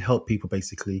to really help people,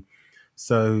 basically.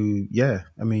 So, yeah,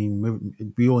 I mean,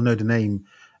 we all know the name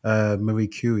Marie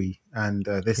Curie, and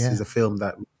this is a film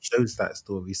that shows that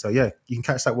story. So, yeah, you can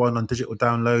catch that one on digital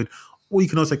download, or you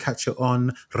can also catch it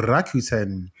on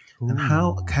Rakuten. Ooh. And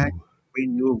how can you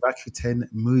win your Rakuten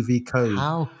movie code?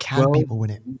 How can people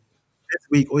win it? This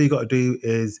week, all you got to do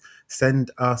is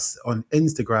send us on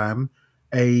Instagram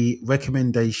a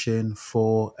recommendation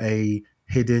for a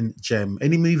hidden gem.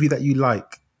 Any movie that you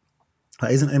like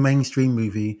that isn't a mainstream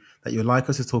movie that you'd like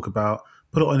us to talk about,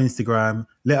 put it on Instagram,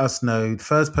 let us know. The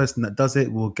first person that does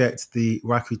it will get the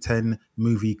Rakuten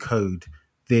movie code.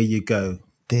 There you go.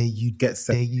 There you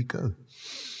go.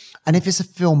 And if it's a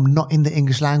film not in the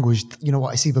English language, you know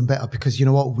what, it's even better because you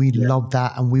know what, we love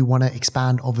that and we want to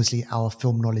expand obviously our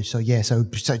film knowledge. So yeah, so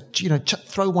you know,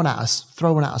 throw one at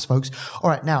us, folks. All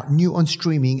right, now new on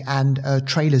streaming and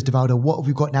trailers, Devaldo. What have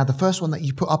we got now? The first one that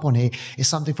you put up on here is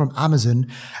something from Amazon.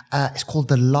 It's called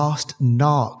The Last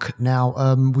Narc.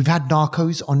 Now we've had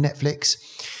Narcos on Netflix.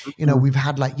 You know, we've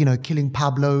had like, you know, Killing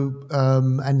Pablo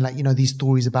and like, you know, these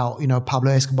stories about, you know,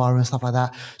 Pablo Escobar and stuff like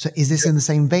that. So is this in the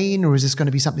same vein or is this going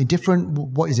to be something different?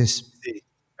 What is this?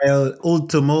 El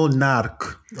Último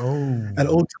Narc. Oh. El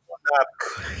Último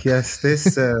Narc. Yes,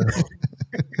 this.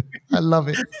 I love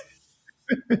it.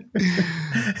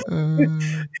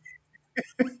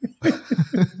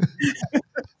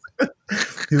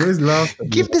 He always laughs.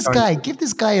 Give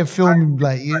this guy a film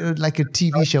like, you know, like a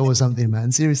TV show or something,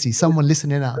 man. Seriously, someone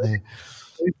listening out there.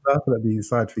 He's laughing at the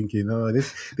inside, thinking, "Oh,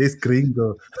 this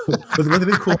gringo." What do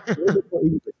they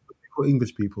call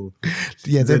English people?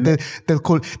 Yeah, they'll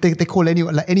call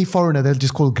anyone, like any foreigner, they'll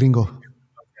just call gringo.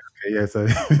 Okay, yeah, so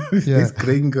this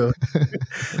gringo.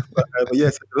 but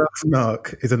yes, The Last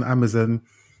Narc is on Amazon,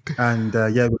 and we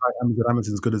like Amazon.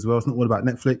 Amazon's good as well. It's not all about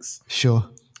Netflix. Sure.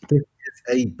 This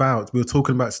is about, we were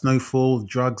talking about Snowfall,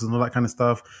 drugs and all that kind of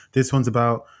stuff. This one's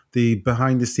about the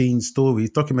behind the scenes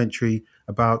stories, documentary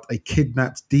about a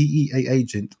kidnapped DEA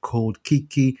agent called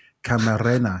Kiki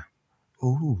Camarena.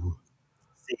 Ooh.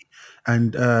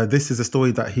 And this is a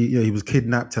story that he was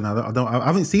kidnapped, and I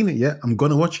haven't seen it yet. I'm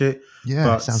gonna watch it. Yeah,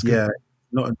 but sounds good.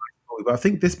 Not a nice story. But I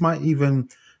think this might even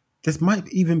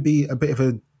be a bit of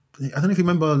a, I don't know if you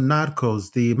remember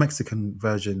Narcos, the Mexican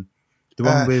version, the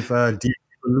one with Diego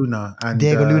Luna and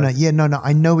Diego Luna. Yeah, no,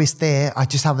 I know it's there. I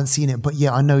just haven't seen it, but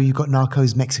yeah, I know you got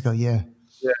Narcos Mexico. Yeah.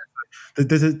 Yeah.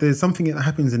 There's something that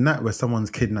happens in that where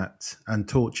someone's kidnapped and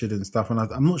tortured and stuff, and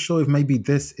I'm not sure if maybe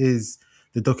this is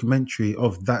the documentary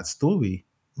of that story,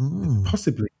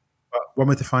 possibly. But want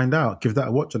me to find out? Give that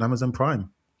a watch on Amazon Prime.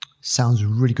 Sounds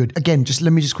really good. Again,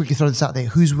 let me quickly throw this out there.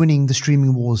 Who's winning the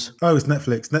streaming wars? Oh, it's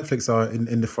Netflix. Netflix are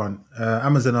in the front.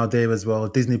 Amazon are there as well.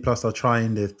 Disney Plus are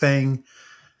trying their thing.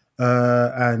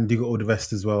 And you got all the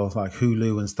rest as well, like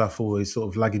Hulu and stuff, always sort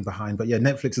of lagging behind. But yeah,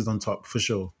 Netflix is on top for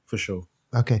sure.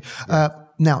 Okay.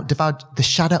 Now, Devad, The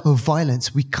Shadow of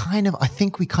Violence. I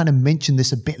think we kind of mentioned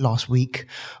this a bit last week,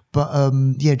 but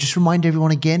just remind everyone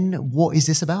again, what is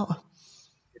this about?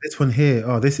 This one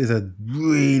here, this is a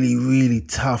really, really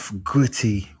tough,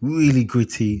 really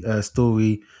gritty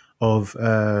story of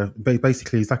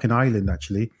basically it's like an island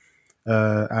actually,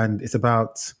 and it's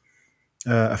about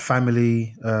a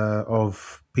family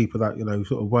of people that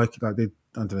sort of work like they,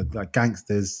 I don't know, like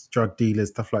gangsters, drug dealers,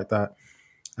 stuff like that,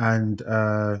 and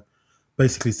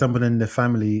basically someone in the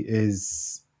family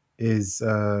is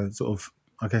sort of,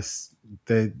 I guess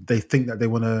they think that they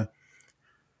want to.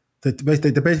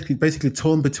 They're basically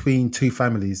torn between two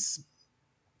families,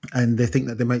 and they think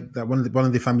that one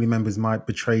of the family members might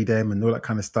betray them and all that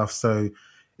kind of stuff. So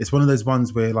it's one of those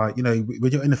ones where, like, when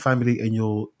you're in a family and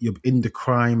you're into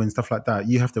crime and stuff like that,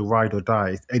 you have to ride or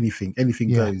die. Anything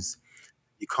goes.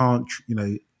 You can't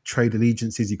trade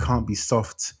allegiances. You can't be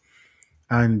soft.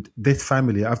 And this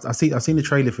family, I've seen the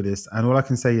trailer for this, and all I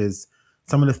can say is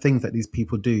some of the things that these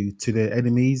people do to their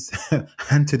enemies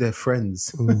and to their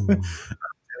friends.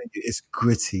 It's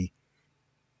gritty.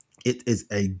 It is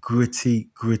a gritty.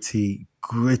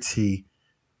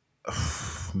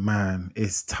 Man,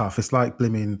 it's tough. It's like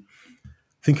blimmin'.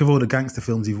 Think of all the gangster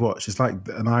films you've watched. It's like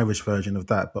an Irish version of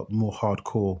that, but more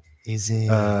hardcore. Is it?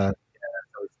 It's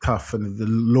tough, and the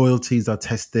loyalties are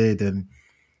tested. And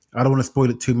I don't want to spoil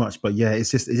it too much, but yeah, it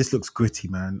just looks gritty,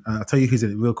 man. And I'll tell you who's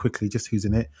in it real quickly. Just who's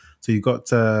in it. So you got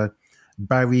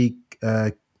Barry.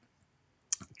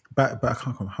 But I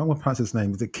can't remember how I pronounce his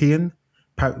name. Is it Kean?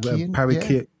 Barry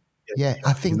Kean. Yeah,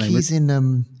 I think he's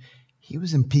in. He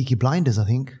was in Peaky Blinders, I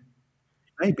think.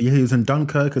 Maybe he was in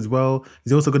Dunkirk as well.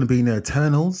 He's also going to be in the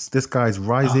Eternals. This guy's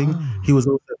rising. He was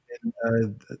also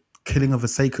in Killing of a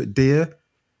Sacred Deer.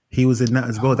 He was in that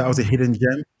as well. That was a hidden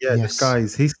gem. Yeah, yes. This guy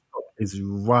is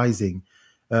rising.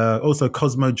 Also,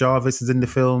 Cosmo Jarvis is in the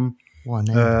film. What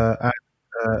name?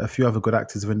 And a few other good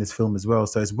actors are in this film as well.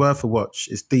 So it's worth a watch.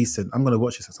 It's decent. I'm going to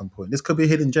watch this at some point. This could be a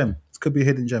hidden gem.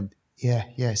 Yeah,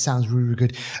 it sounds really, really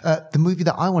good. The movie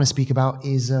that I want to speak about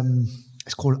is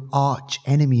it's called Arch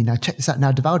Enemy. Now, check this out.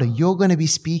 Now, Devaldo, you're going to be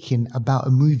speaking about a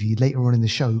movie later on in the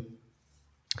show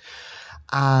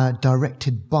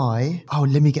directed by... Oh,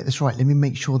 let me get this right. Let me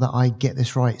make sure that I get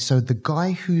this right. So the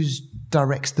guy who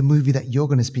directs the movie that you're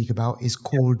going to speak about is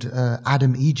called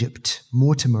Adam Egypt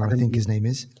Mortimer, I think his name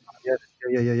is.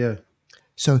 Yeah.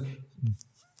 So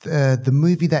the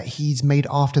movie that he's made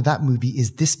after that movie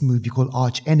is this movie called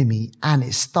Arch Enemy, and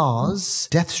it stars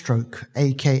Deathstroke,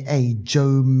 aka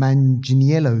Joe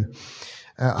Manganiello.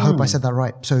 I hope I said that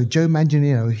right. So Joe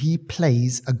Manganiello, he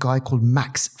plays a guy called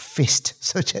Max Fist.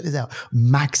 So check this out.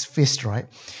 Max Fist, right?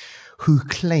 Who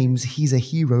claims he's a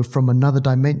hero from another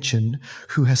dimension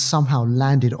who has somehow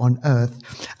landed on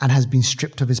Earth and has been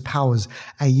stripped of his powers.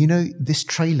 And you know, this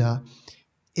trailer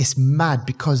is mad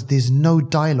because there's no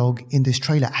dialogue in this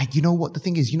trailer. And you know what the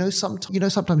thing is?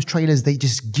 Sometimes trailers, they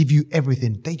just give you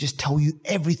everything. They just tell you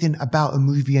everything about a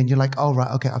movie and you're like, oh, right,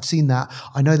 okay, I've seen that.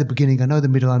 I know the beginning, I know the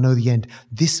middle, I know the end.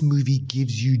 This movie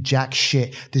gives you jack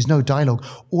shit. There's no dialogue.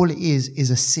 All it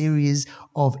is a series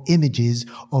of images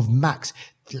of Max.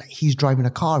 Like, he's driving a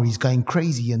car, he's going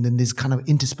crazy, and then there's kind of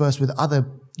interspersed with other,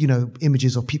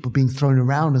 images of people being thrown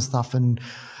around and stuff. And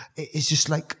it's just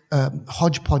like a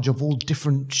hodgepodge of all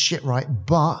different shit, right?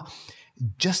 But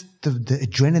just the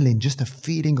adrenaline, just the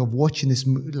feeling of watching this,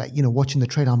 watching the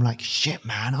trailer, I'm like, shit,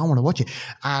 man, I want to watch it.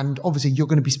 And obviously you're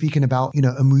going to be speaking about,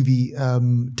 a movie,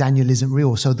 Daniel Isn't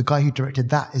Real. So the guy who directed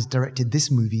that has directed this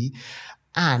movie.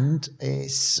 And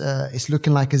it's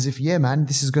looking like as if, yeah, man,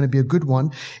 this is going to be a good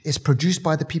one. It's produced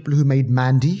by the people who made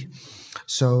Mandy.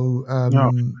 So,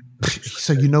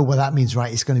 so you know what that means,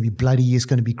 right? It's going to be bloody. It's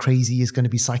going to be crazy. It's going to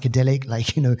be psychedelic,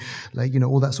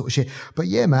 all that sort of shit. But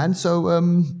yeah, man. So,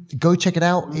 go check it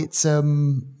out. It's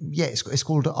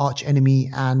called Arch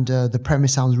Enemy, and the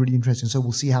premise sounds really interesting. So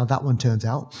we'll see how that one turns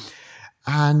out.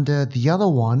 And the other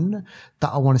one that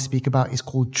I want to speak about is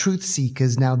called Truth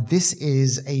Seekers. Now, this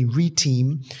is a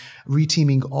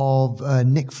reteaming of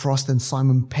Nick Frost and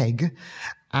Simon Pegg.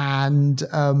 And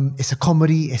it's a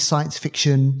comedy, it's science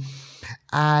fiction.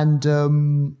 And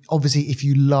obviously, if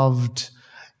you loved,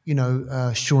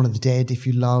 Shaun of the Dead, if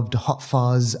you loved Hot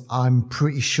Fuzz, I'm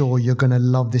pretty sure you're going to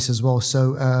love this as well.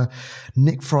 So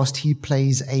Nick Frost, he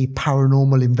plays a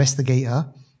paranormal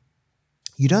investigator.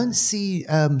 You don't see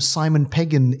Simon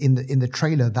Pegg in the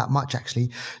trailer that much,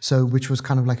 actually. So, which was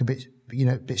kind of like a bit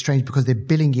strange because they're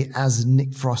billing it as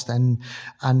Nick Frost and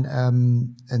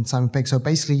Simon Pegg. So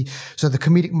basically, the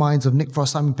comedic minds of Nick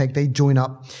Frost, Simon Pegg, they join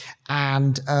up,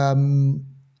 and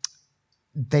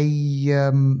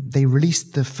they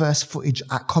released the first footage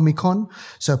at Comic-Con.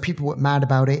 So people were mad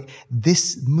about it.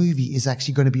 This movie is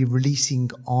actually going to be releasing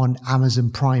on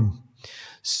Amazon Prime.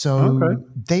 So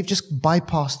they've just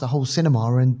bypassed the whole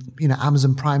cinema, and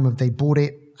Amazon Prime, they bought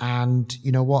it, and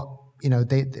you know what,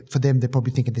 for them, they're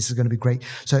probably thinking this is going to be great.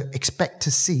 So expect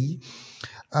to see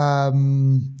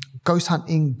ghost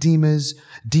hunting, demons,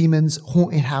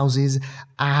 haunted houses,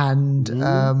 and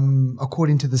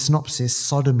according to the synopsis,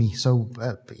 sodomy. So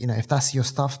if that's your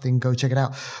stuff, then go check it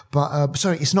out. But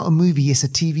sorry, it's not a movie; it's a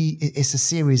TV, it's a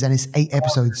series, and it's 8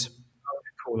 episodes.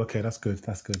 Cool. Okay, that's good.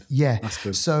 Yeah. That's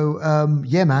good. So,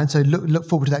 yeah, man. So look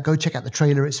forward to that. Go check out the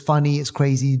trailer. It's funny. It's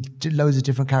crazy. Loads of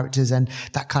different characters, and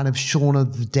that kind of Shaun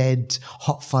of the Dead,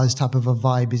 Hot Fuzz type of a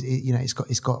vibe is,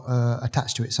 it's got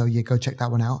attached to it. So yeah, go check that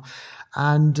one out.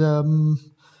 And,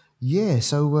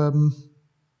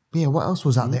 what else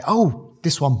was out there? Oh,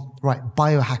 this one, right.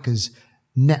 Biohackers,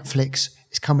 Netflix.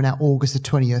 It's coming out August the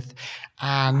 20th.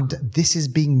 And this is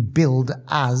being billed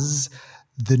as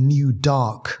the new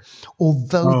Dark,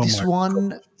 although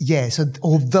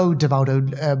although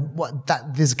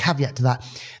Devaldo, there's a caveat to that.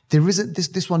 There isn't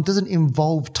this one doesn't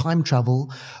involve time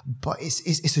travel, but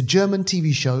it's a German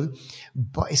TV show,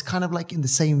 but it's kind of like in the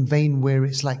same vein where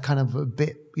it's like kind of a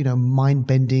bit mind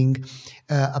bending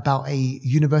about a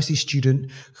university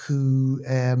student who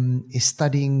is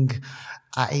studying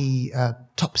at a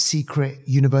top secret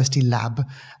university lab.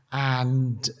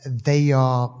 And they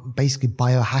are basically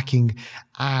biohacking,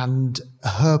 and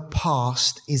her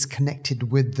past is connected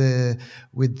with the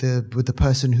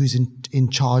person who's in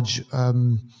charge,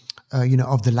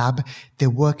 of the lab. They're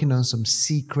working on some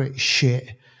secret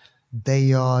shit.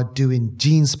 They are doing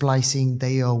gene splicing.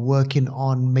 They are working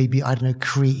on maybe,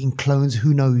 creating clones.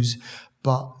 Who knows?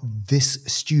 But this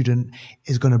student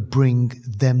is going to bring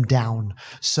them down.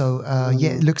 So,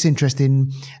 it looks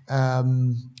interesting.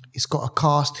 It's got a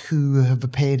cast who have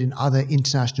appeared in other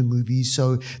international movies.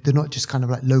 So they're not just kind of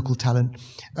like local talent.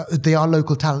 They are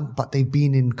local talent, but they've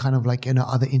been in kind of like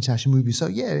other international movies. So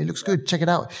yeah, it looks good. Check it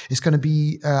out. It's going to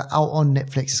be out on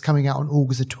Netflix. It's coming out on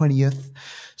August the 20th.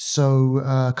 So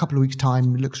a couple of weeks'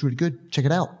 time. It looks really good. Check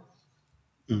it out.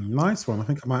 Nice one. I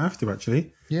think I might have to,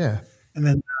 actually. Yeah. And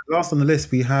then last on the list,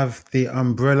 we have The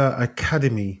Umbrella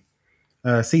Academy,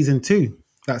 season 2.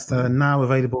 That's now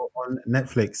available on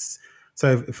Netflix.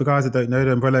 So for guys that don't know,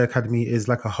 the Umbrella Academy is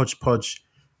like a hodgepodge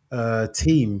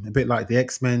team, a bit like the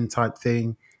X-Men type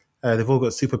thing. They've all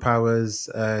got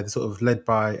superpowers. They're sort of led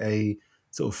by a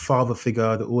sort of father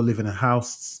figure. They all live in a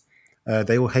house.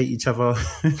 They all hate each other.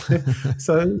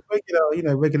 So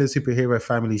regular, regular superhero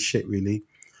family shit, really.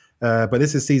 But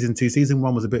this is season 2. Season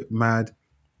 1 was a bit mad.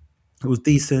 It was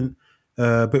decent,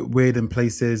 a bit weird in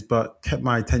places, but kept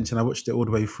my attention. I watched it all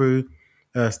the way through.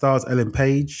 Stars Ellen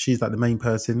Page. She's like the main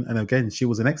person, and again, she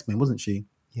was an X-Men, wasn't she?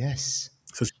 Yes.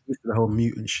 So she's used to the whole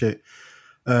mutant shit.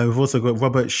 We've also got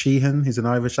Robert Sheehan, who's an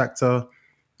Irish actor.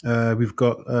 We've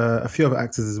got a few other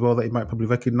actors as well that you might probably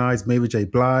recognize. Mary J.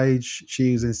 Blige,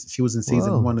 she was in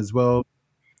season Whoa. 1 as well.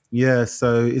 Yeah,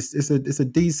 so it's a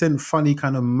decent, funny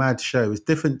kind of mad show. It's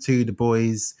different to The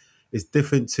Boys. It's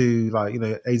different to like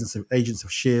Agents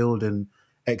of Shield and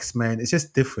X-Men. It's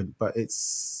just different, but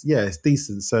it's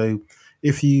decent. So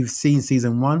if you've seen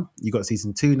season 1, you got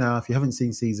season 2 now. If you haven't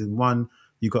seen season 1,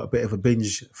 you got a bit of a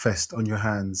binge fest on your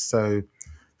hands. So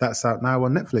that's out now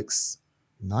on Netflix.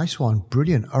 Nice one.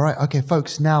 Brilliant. All right. Okay,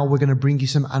 folks, now we're going to bring you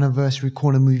some Anniversary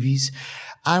Corner movies.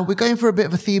 And we're going for a bit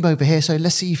of a theme over here. So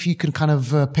let's see if you can kind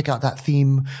of pick out that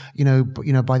theme,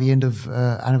 by the end of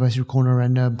Anniversary Corner,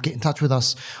 and get in touch with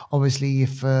us. Obviously,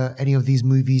 if any of these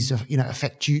movies,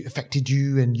 affected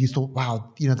you and you thought,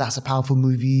 wow, that's a powerful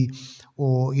movie,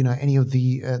 or, any of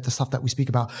the stuff that we speak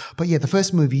about. But yeah, the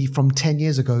first movie from 10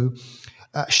 years ago,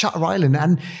 Shutter Island.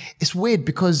 And it's weird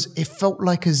because it felt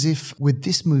like as if with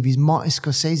this movie, Martin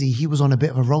Scorsese, he was on a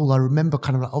bit of a roll. I remember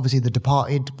kind of like, obviously The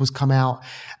Departed was come out,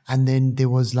 and then there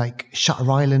was like Shutter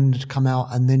Island come out,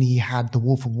 and then he had The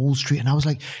Wolf of Wall Street. And I was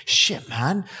like, shit,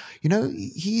 man,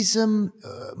 he's Martin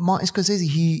Scorsese,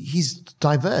 he's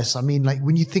diverse. I mean, like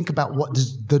when you think about what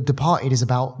The Departed is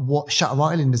about, what Shutter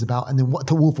Island is about, and then what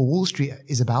The Wolf of Wall Street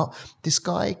is about, this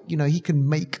guy, he can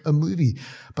make a movie.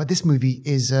 But this movie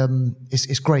is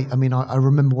it's great. I mean, I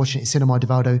remember watching it in Cinema di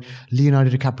Valdo,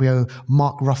 Leonardo DiCaprio,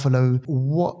 Mark Ruffalo.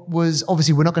 What was,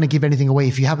 obviously we're not going to give anything away.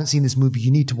 If you haven't seen this movie, you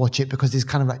need to watch it because there's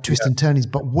kind of like twists and turnings.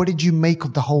 But what did you make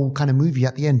of the whole kind of movie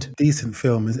at the end? Decent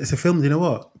film. It's a film, you know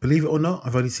what? Believe it or not,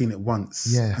 I've only seen it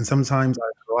once. Yeah. And sometimes I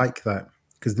like that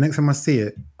because the next time I see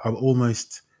it, I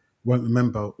almost won't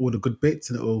remember all the good bits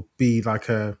and it will be like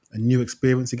a new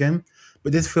experience again.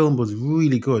 But this film was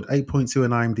really good. 8.2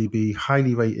 on IMDb,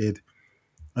 highly rated,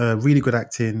 really good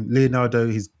acting. Leonardo,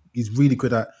 he's really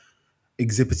good at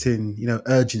exhibiting,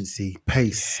 urgency,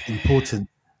 pace, importance,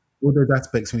 all those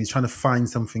aspects when he's trying to find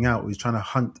something out, he's trying to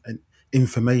hunt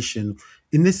information.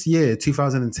 In this year,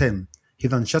 2010, he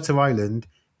done Shutter Island.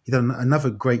 He done another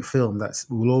great film that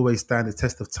will always stand the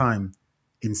test of time,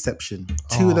 Inception.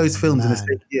 Two of those films in the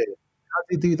same year. How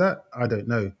did he do that? I don't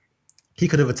know. He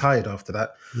could have retired after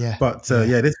that. Yeah. But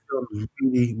this film is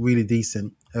really, really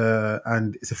decent.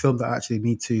 And it's a film that I actually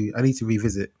need to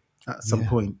revisit at some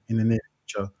point in the near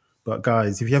future. But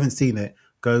guys, if you haven't seen it,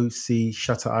 go see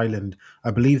Shutter Island.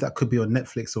 I believe that could be on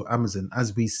Netflix or Amazon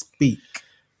as we speak.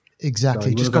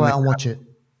 Exactly. Just go out and watch it.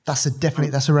 That's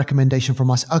a recommendation from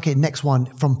us. Okay, next one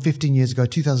from 15 years ago,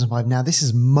 2005. Now, this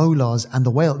is Molars and the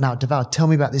Whale. Now, Deval, tell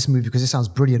me about this movie because it sounds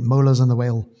brilliant. Molars and the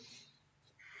Whale.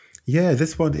 Yeah,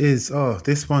 this one is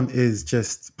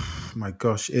just, my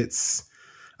gosh,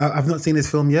 I've not seen this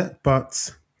film yet,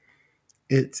 but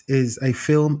it is a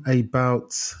film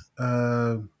about,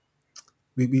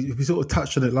 we sort of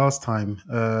touched on it last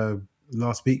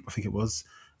week, I think it was,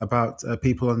 about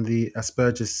people on the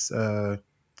Asperger's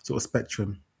sort of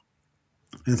spectrum.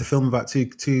 And it's a film about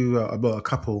a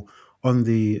couple on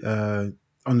the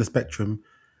spectrum,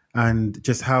 and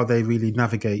just how they really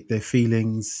navigate their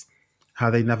feelings, how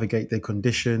they navigate their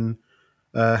condition,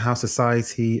 how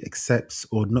society accepts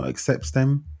or not accepts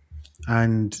them.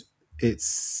 And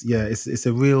it's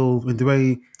a real, in the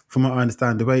way, from what I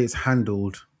understand, the way it's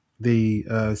handled, the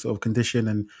sort of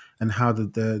condition and how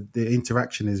the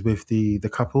interaction is with the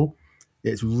couple,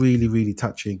 it's really, really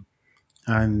touching.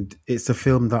 And it's a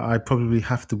film that I probably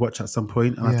have to watch at some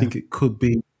point. And I think it could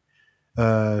be,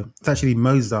 it's actually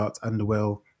Mozart and the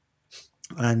Whale.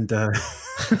 And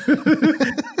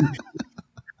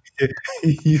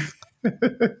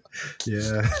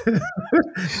yeah.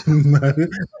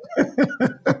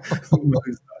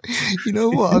 You know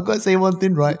what? I've got to say one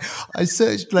thing, right? I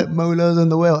searched like Molars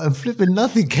and the Whale and flipping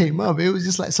nothing came up. It was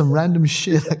just like some random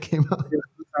shit that came up.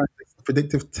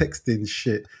 Predictive texting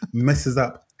shit messes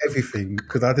up everything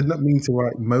because I did not mean to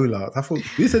write Molar. I thought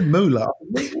you said Molar.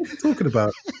 What are you talking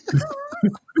about?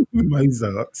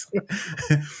 Mozart.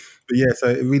 But yeah, so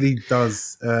it really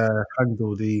does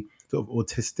handle the sort of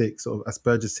autistic, sort of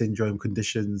Asperger's syndrome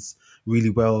conditions really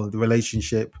well. The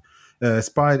relationship,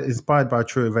 inspired by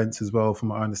true events as well, from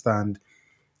what I understand.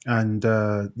 And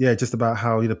just about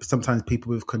how sometimes people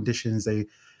with conditions,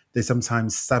 they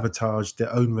sometimes sabotage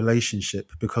their own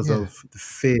relationship because of the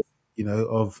fear,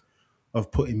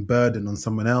 of putting burden on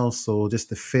someone else, or just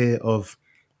the fear of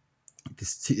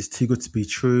this it's too good to be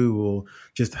true, or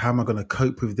just how am I going to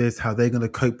cope with this? How are they going to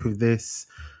cope with this?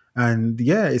 And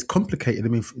yeah, it's complicated. I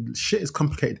mean, shit is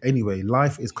complicated anyway.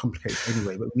 Life is complicated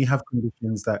anyway. But when you have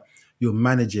conditions that you're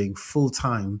managing full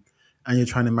time, and you're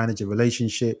trying to manage a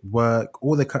relationship, work,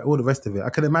 all the rest of it, I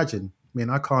can imagine. I mean,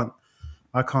 I can't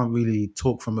really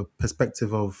talk from a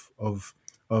perspective of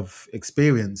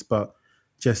experience, but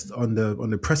just on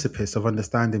the precipice of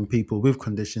understanding people with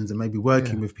conditions and maybe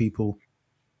working with people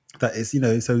that is,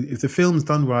 so if the film's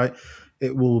done right,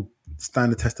 it will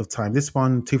stand the test of time. This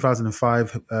one,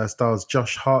 2005, stars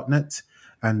Josh Hartnett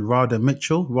and Radha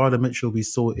Mitchell. Radha Mitchell we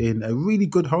saw in a really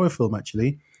good horror film,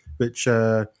 actually, which,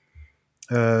 say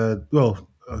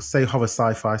horror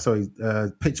sci-fi, sorry,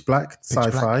 Pitch Black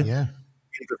sci-fi. Yeah.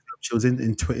 She was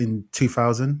in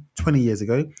 2000, 20 years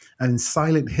ago. And in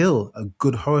Silent Hill, a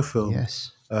good horror film.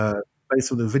 Yes.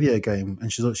 Based on the video game. And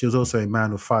she was also in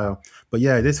Man of Fire. But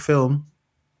yeah, this film,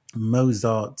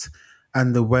 Mozart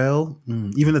and the Whale,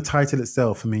 even the title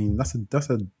itself, I mean, that's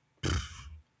a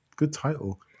good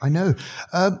title. I know.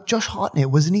 Josh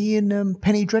Hartnett, wasn't he in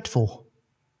Penny Dreadful?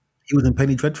 He was in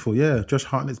Penny Dreadful, yeah. Josh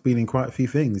Hartnett's been in quite a few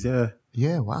things, yeah.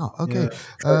 Yeah, wow. Okay.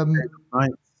 Yeah.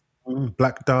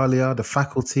 Black Dahlia, The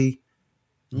Faculty.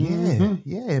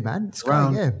 Yeah, man. This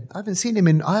guy, yeah. I haven't seen him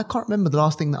in, I can't remember the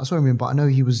last thing that I saw him in, but I know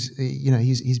he was,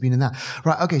 he's been in that.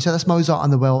 Right, okay, so that's Mozart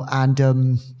and the Whale,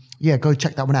 and yeah, go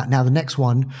check that one out. Now, the next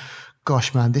one,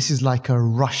 gosh, man, this is like a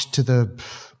rush to the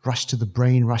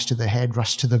brain, rush to the head,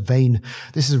 rush to the vein.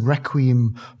 This is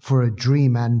Requiem for a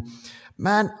Dream, and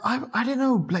man, I don't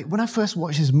know, like when I first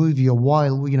watched this movie a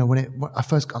while, when I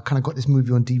kind of got this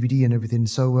movie on DVD and everything,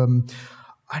 so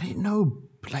I didn't know,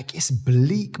 like, it's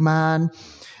bleak, man.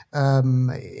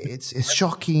 It's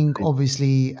shocking,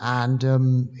 obviously, and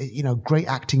great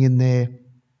acting in there.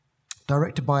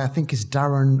 Directed by, I think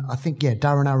Darren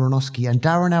Aronofsky. And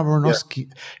Darren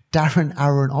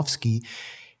Aronofsky,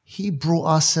 he brought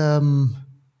us,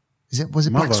 was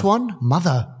it Black Swan?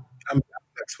 Mother.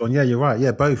 Black Swan, yeah, you're right.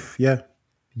 Yeah, both, yeah.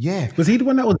 Yeah. Was he the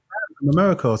one that was from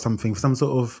America or something, for some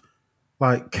sort of,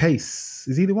 like, case?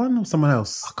 Is he the one or someone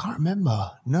else? I can't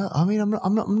remember. No, I mean,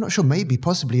 I'm not sure. Maybe,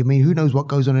 possibly. I mean, who knows what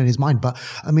goes on in his mind? But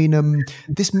I mean,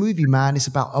 this movie, man, is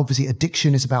about obviously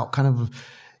addiction. It's about kind of,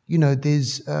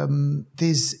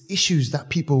 there's issues that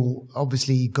people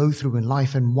obviously go through in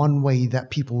life, and one way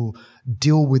that people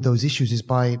deal with those issues is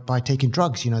by taking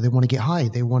drugs. They want to get high,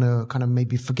 they want to kind of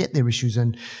maybe forget their issues,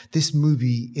 and this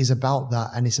movie is about that,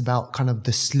 and it's about kind of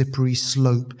the slippery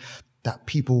slope that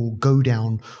people go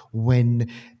down when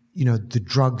the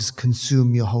drugs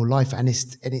consume your whole life. And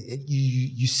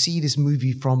you see this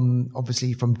movie from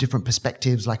different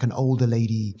perspectives, like an older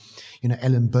lady,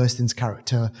 Ellen Burstyn's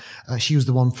character. She's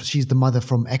the mother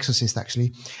from Exorcist,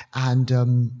 actually. And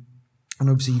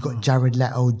obviously you got Jared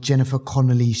Leto, Jennifer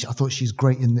Connelly. I thought she's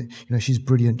great she's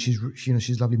brilliant.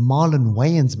 She's lovely. Marlon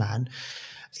Wayans, man.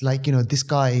 It's like, this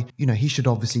guy, he should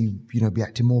obviously, be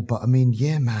acting more. But I mean,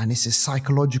 yeah, man, it's a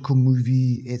psychological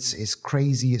movie. It's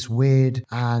crazy. It's weird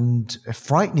and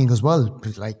frightening as well.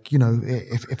 Like,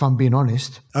 if I'm being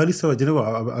honest. I only saw it, you know what?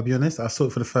 I'll be honest. I saw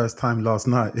it for the first time last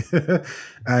night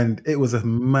and it was a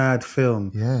mad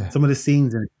film. Yeah. Some of the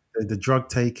scenes, the drug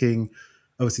taking,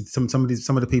 obviously some of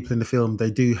the people in the film,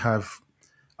 they do have,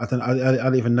 I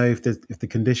don't even know if the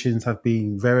conditions have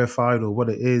been verified or what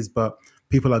it is, but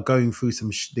people are going through some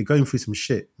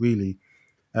shit, really.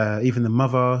 Even the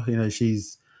mother,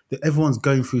 everyone's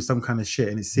going through some kind of shit,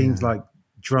 and it seems like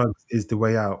drugs is the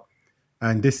way out.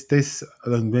 And this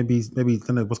maybe I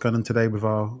don't know what's going on today with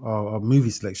our movie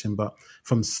selection, but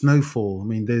from Snowfall, I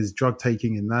mean, there's drug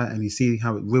taking in that, and you see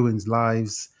how it ruins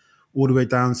lives, all the way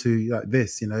down to like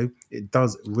this. It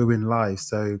does ruin lives.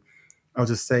 So I'll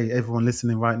just say, everyone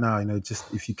listening right now,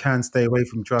 just if you can stay away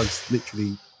from drugs,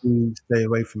 literally stay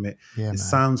away from it. Yeah, it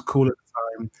sounds cool at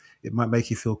the time. It might make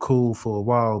you feel cool for a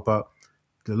while, but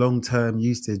the long-term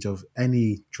usage of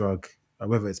any drug,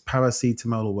 whether it's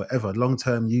paracetamol or whatever,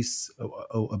 long-term use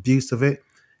or abuse of it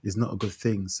is not a good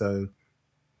thing. So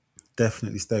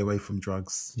definitely stay away from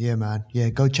drugs. Yeah, man. Yeah,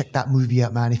 go check that movie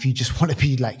out, man. If you just want to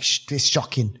be like, it's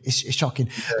shocking. It's shocking.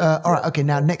 All right. Okay.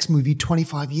 Now, next movie,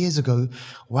 25 years ago.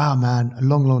 Wow, man. A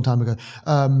long, long time ago.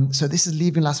 So this is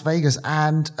Leaving Las Vegas,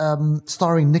 and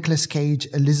starring Nicolas Cage,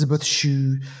 Elizabeth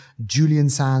Shue, Julian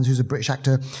Sands, who's a British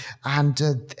actor. And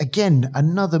again,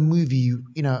 another movie,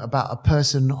 about a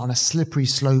person on a slippery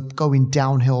slope going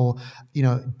downhill,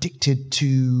 addicted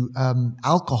to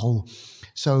alcohol.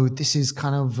 So this is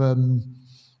kind of,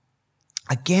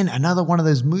 again, another one of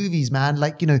those movies, man,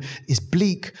 like, it's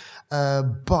bleak,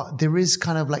 but there is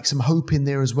kind of like some hope in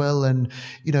there as well. And,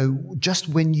 just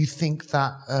when you think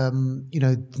that,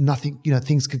 nothing,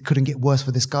 things couldn't get worse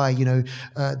for this guy,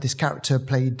 this character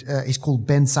played, he's called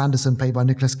Ben Sanderson, played by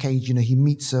Nicolas Cage. He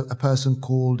meets a person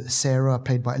called Sarah,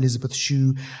 played by Elizabeth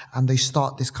Shue, and they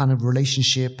start this kind of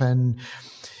relationship. And,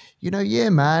 yeah,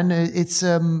 man, it's,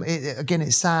 again,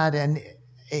 it's sad, and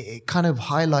it kind of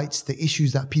highlights the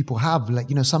issues that people have. Like,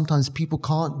 sometimes people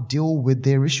can't deal with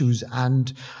their issues,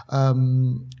 and,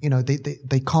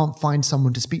 they can't find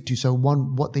someone to speak to. So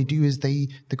what they do is they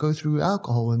go through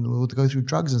alcohol or they go through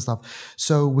drugs and stuff.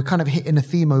 So we're kind of hitting a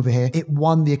theme over here. It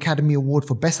won the Academy Award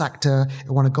for Best Actor.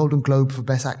 It won a Golden Globe for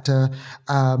Best Actor.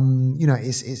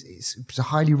 It's a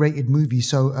highly rated movie.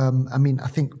 So, I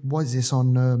think, what is this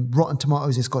on Rotten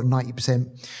Tomatoes? It's got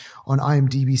 90%. On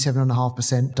IMDb,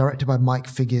 7.5%, directed by Mike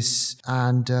Figgis.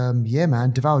 And yeah,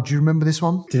 man, Deval, do you remember this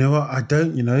one? Do you know what? I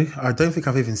don't, I don't think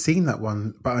I've even seen that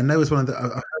one, but I know it's one of the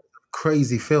a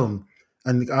crazy film.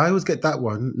 And I always get that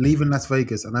one, Leaving Las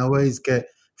Vegas, and I always get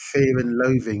Fear and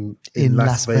Loathing in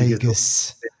Las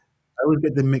Vegas. I always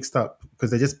get them mixed up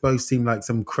because they just both seem like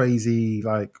some crazy,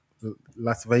 like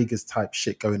Las Vegas type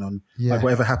shit going on. Yeah. Like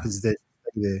whatever happens there.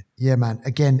 Yeah, man.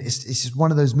 Again, it's just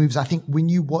one of those movies. I think when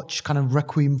you watch kind of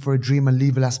Requiem for a Dream and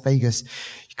Leave Las Vegas,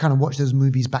 you kind of watch those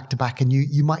movies back to back, and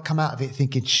you might come out of it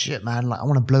thinking, shit, man, like I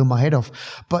want to blow my head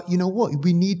off. But you know what?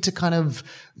 We need to kind of,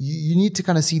 you need to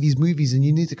kind of see these movies, and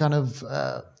you need to kind of,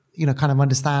 kind of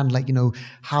understand, like,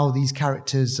 how these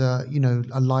characters, our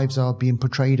lives are being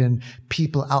portrayed, and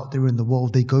people out there in the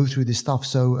world, they go through this stuff.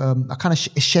 So, I kind of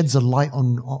it sheds a light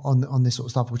on this sort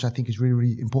of stuff, which I think is really,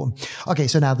 really important. Okay.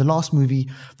 So now the last movie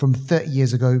from 30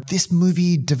 years ago, this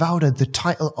movie, Devalda, the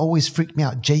title always freaked me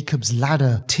out. Jacob's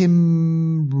Ladder.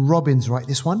 Tim Robbins, right?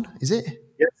 This one, is it?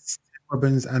 Yes. Tim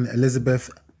Robbins and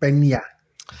Elizabeth Pena.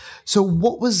 So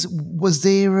what was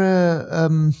there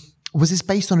was this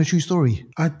based on a true story?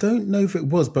 I don't know if it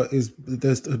was, but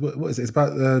what is it? It's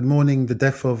about mourning the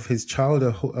death of his child,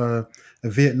 a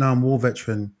Vietnam War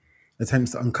veteran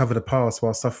attempts to uncover the past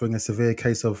while suffering a severe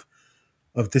case of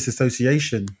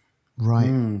disassociation.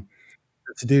 Right.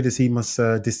 To do this, he must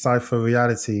decipher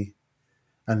reality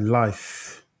and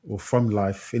life, or from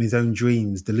life, in his own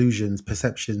dreams, delusions,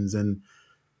 perceptions. And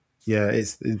yeah,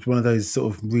 it's one of those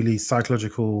sort of really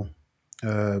psychological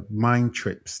mind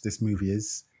trips, this movie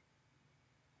is.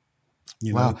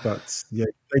 Wow. But yeah,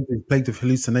 plagued with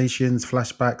hallucinations,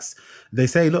 flashbacks. They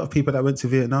say a lot of people that went to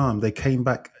Vietnam, they came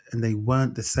back and they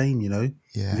weren't the same,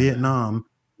 Yeah. Vietnam,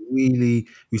 really,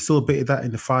 we saw a bit of that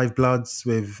in the Five Bloods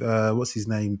with, what's his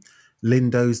name?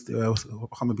 Lindo's, I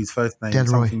can't remember his first name,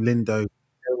 something Lindo.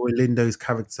 Delroy Lindo's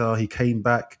character, he came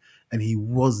back and he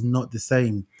was not the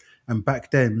same. And back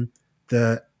then,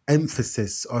 the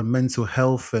emphasis on mental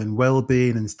health and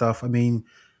well-being and stuff, I mean,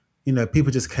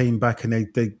 people just came back and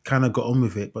they kind of got on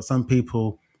with it. But some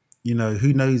people,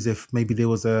 who knows if maybe there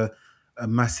was a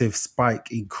massive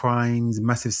spike in crimes, a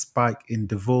massive spike in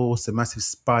divorce, a massive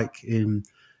spike in,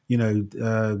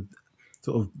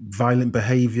 sort of violent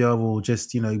behavior, or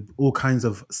just, all kinds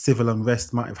of civil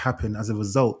unrest might have happened as a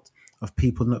result of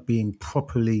people not being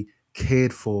properly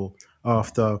cared for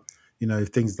after,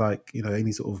 things like,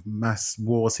 any sort of mass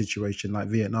war situation like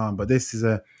Vietnam. But this is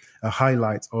a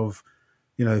highlight of,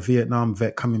 Vietnam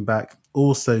vet coming back,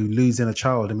 also losing a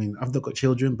child. I mean, I've not got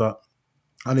children, but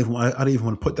I don't even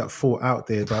want to put that thought out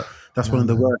there. But that's one of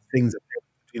the worst things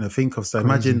that think of. So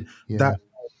crazy. Imagine that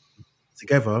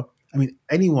together. I mean,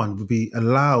 anyone would be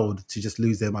allowed to just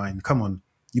lose their mind. Come on,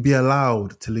 you'd be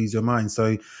allowed to lose your mind.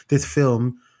 So this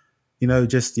film,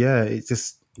 that's one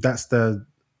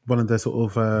of the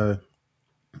sort of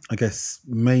I guess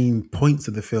main points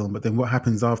of the film. But then what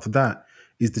happens after that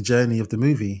is the journey of the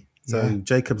movie. So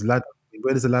Jacob's Ladder,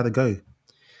 where does the ladder go?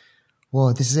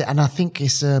 Well, this is it, and I think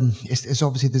it's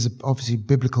obviously there's obviously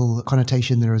biblical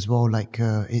connotation there as well. Like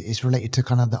it's related to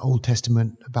kind of the Old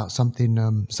Testament about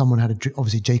something. Someone had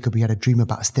obviously Jacob. He had a dream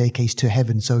about a staircase to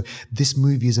heaven. So this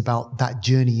movie is about that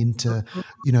journey into,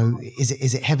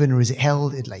 is it heaven or is it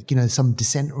hell? Some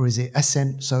descent or is it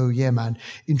ascent? So yeah, man,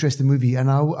 interesting movie. And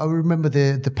I remember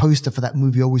the poster for that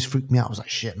movie always freaked me out. I was like,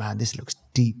 shit, man, this looks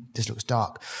deep. This looks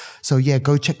dark. So yeah,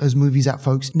 go check those movies out,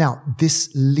 folks. Now this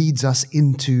leads us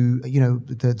into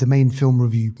the main film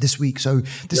review this week. So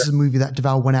this is a movie that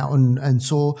Deval went out and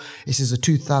saw. This is a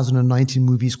 2019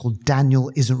 movie. It's called Daniel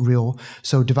Isn't Real.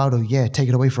 So Devaldo, take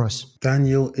it away for us.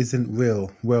 Daniel Isn't Real.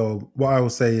 Well, what I will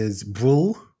say is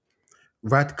Bruhl,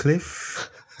 Radcliffe,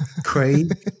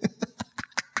 Craig,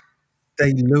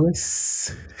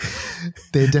 Day-Lewis.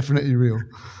 They're definitely real.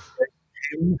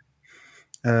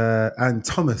 And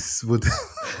Thomas would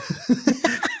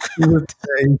would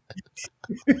say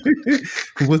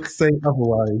would say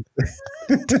otherwise.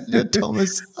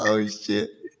 Thomas. Oh shit.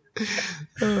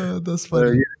 Oh, that's funny.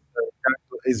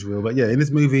 Daniel is real, but yeah, in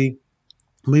this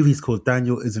movie's called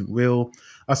Daniel Isn't Real.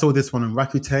 I saw this one on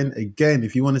Rakuten. Again,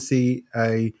 if you want to see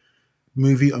a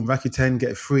movie on Rakuten,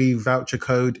 get a free voucher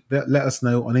code. Let us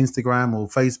know on Instagram or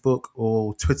Facebook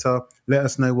or Twitter. Let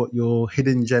us know what your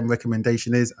hidden gem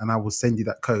recommendation is, and I will send you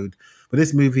that code. But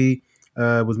this movie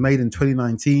was made in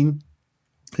 2019.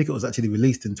 I think it was actually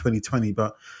released in 2020.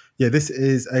 But yeah, this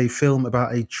is a film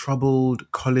about a troubled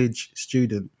college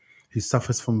student who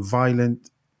suffers from violent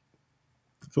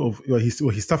he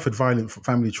suffered violent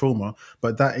family trauma,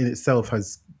 but that in itself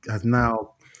has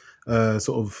now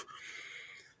sort of,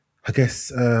 I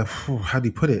guess, how do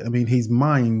you put it? I mean, his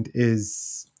mind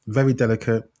is very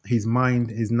delicate. His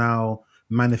mind is now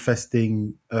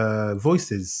manifesting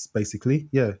voices, basically.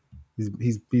 Yeah,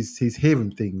 he's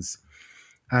hearing things,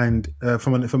 and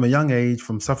from a young age,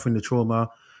 from suffering the trauma,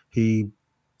 he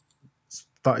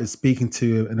started speaking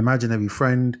to an imaginary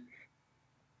friend.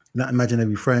 That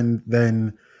imaginary friend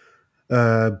then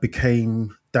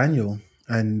became Daniel.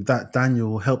 And that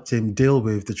Daniel helped him deal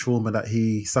with the trauma that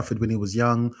he suffered when he was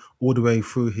young, all the way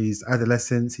through his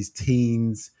adolescence, his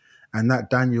teens. And that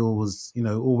Daniel was,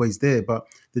 always there. But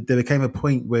there became a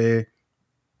point where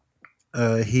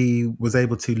he was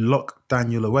able to lock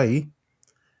Daniel away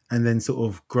and then sort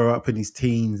of grow up in his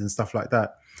teens and stuff like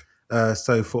that.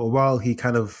 So for a while, he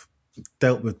kind of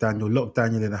dealt with Daniel, locked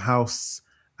Daniel in a house,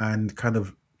 and kind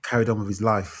of carried on with his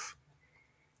life.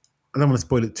 I don't want to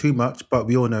spoil it too much, but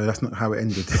we all know that's not how it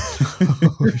ended.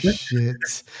 Oh shit!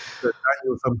 So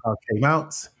Daniel somehow came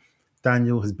out.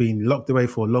 Daniel has been locked away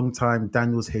for a long time.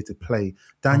 Daniel's here to play.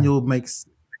 Daniel makes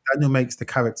the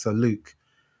character Luke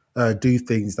do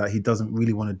things that he doesn't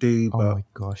really want to do, but my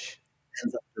gosh,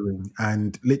 ends up doing.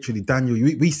 And literally, Daniel,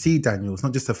 we see Daniel. It's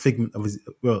not just a figment of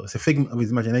it's a figment of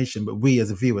his imagination, but we as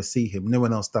a viewer see him. No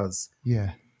one else does.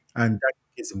 Yeah. And Daniel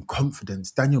gives him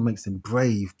confidence. Daniel makes him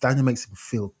brave. Daniel makes him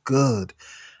feel good.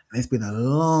 And it's been a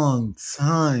long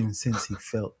time since he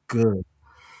felt good.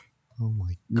 Oh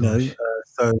my gosh.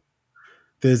 So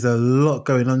there's a lot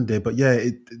going on there. But yeah,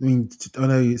 I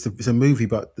know it's a movie,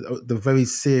 but the very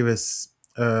serious,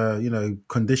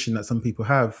 condition that some people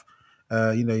have,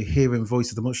 hearing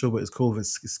voices. I'm not sure what it's called.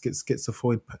 It's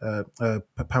schizoid,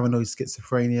 paranoid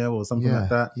schizophrenia or something like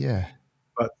that. Yeah.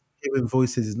 But hearing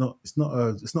voices is not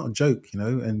a joke,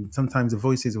 and sometimes the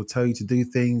voices will tell you to do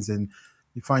things and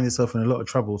you find yourself in a lot of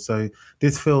trouble. So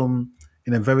this film,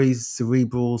 in a very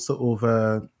cerebral sort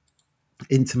of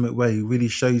intimate way, really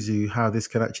shows you how this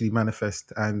can actually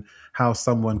manifest and how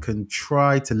someone can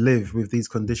try to live with these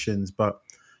conditions, but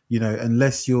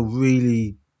unless you're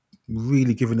really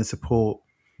really given the support,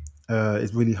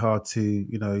 it's really hard to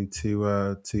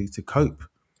to cope,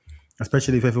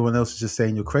 especially if everyone else is just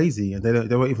saying you're crazy and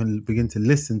they won't even begin to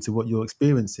listen to what you're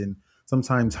experiencing.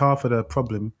 Sometimes half of the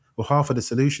problem or half of the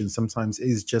solution sometimes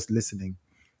is just listening,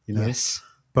 Yes.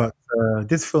 But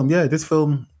this film, it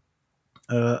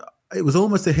was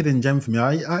almost a hidden gem for me.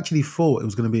 I actually thought it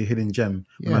was going to be a hidden gem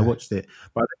when I watched it,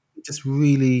 but it just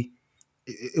really,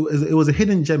 it was a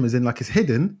hidden gem, as in like it's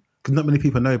hidden because not many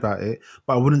people know about it,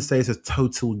 but I wouldn't say it's a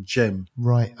total gem.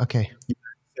 Right. Okay.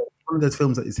 One of those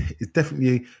films that is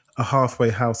definitely a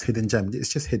halfway house hidden gem. It's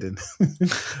just hidden.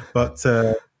 But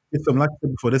this film, like I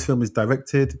said before, this film is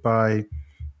directed by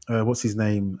what's his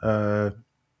name?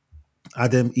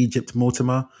 Adam Egypt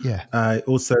Mortimer. Yeah.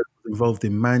 Also involved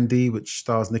in Mandy, which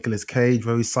stars Nicolas Cage.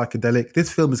 Very psychedelic.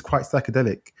 This film is quite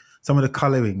psychedelic. Some of the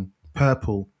coloring,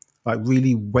 purple, like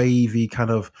really wavy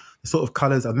kind of sort of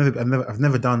colors. I've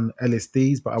never done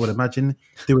LSDs, but I would imagine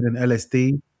doing an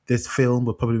LSD, this film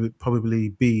would probably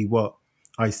be what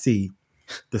I see.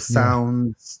 The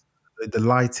sounds, the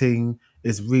lighting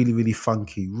is really really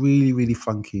funky, really really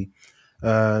funky.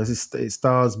 It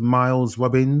stars Miles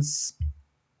Robbins.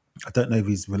 I don't know if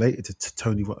he's related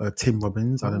to Tim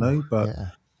Robbins. I don't know, but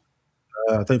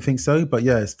I don't think so. But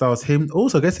yeah, it stars him.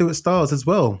 Also, guess who it stars as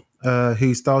well?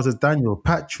 Who stars as Daniel?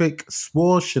 Patrick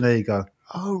Schwarzenegger.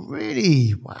 Oh,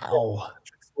 really? Wow.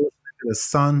 The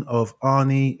son of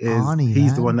Arnie.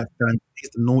 He's the one that's he's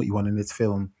the naughty one in this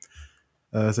film.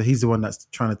 So he's the one that's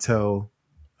trying to tell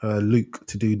Luke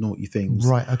to do naughty things.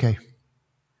 Right. Okay.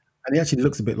 And he actually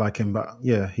looks a bit like him, but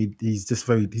yeah, he's just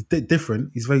he's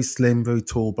different. He's very slim, very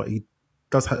tall, but he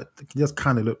does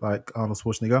kind of look like Arnold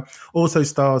Schwarzenegger. Also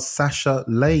stars Sasha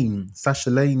Lane. Sasha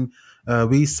Lane,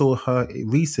 we saw her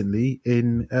recently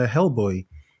in Hellboy.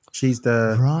 She's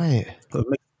the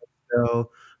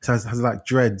girl. Has like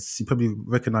dreads. You probably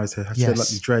recognize her. She had like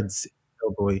the dreads in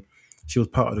Boy. She was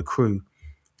part of the crew.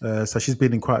 So she's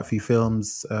been in quite a few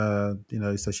films, so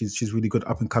she's really good,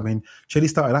 up and coming. She only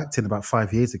started acting about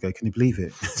 5 years ago. Can you believe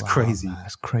it? It's crazy. Man,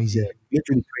 that's crazy. Yeah,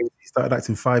 literally crazy. Started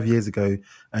acting 5 years ago,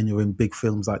 and you're in big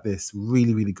films like this.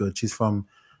 Really, really good. She's from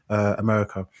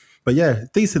America. But yeah,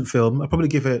 decent film. I'll probably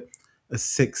give it a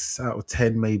 6 out of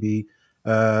 10 maybe.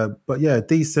 But yeah,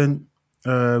 decent.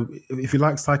 If you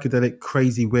like psychedelic,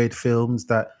 crazy, weird films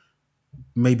that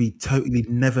maybe totally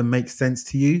never make sense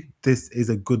to you, this is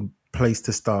a good place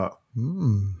to start.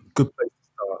 Good place to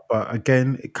start. But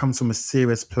again, it comes from a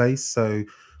serious place, so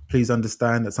please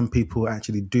understand that some people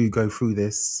actually do go through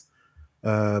this.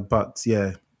 But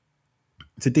yeah,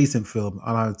 it's a decent film,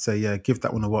 and I would say, yeah, give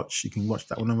that one a watch. You can watch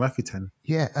that one on Rakuten.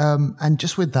 Yeah, and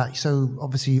just with that, so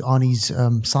obviously Arnie's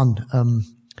son,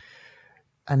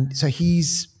 and so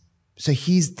he's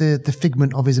the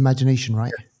figment of his imagination,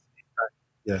 right?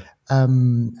 Yeah.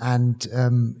 And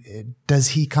does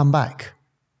he come back?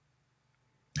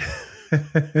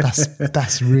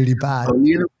 That's really bad. Oh,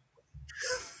 you know.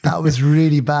 That was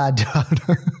really bad.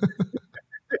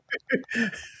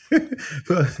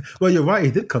 Well, you're right.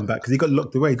 He did come back because he got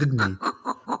locked away, didn't he?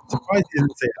 Surprised he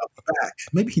didn't say "I'm back."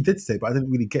 Maybe he did say, but I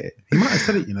didn't really get it. He might have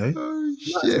said it, you know. Oh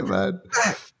shit, man!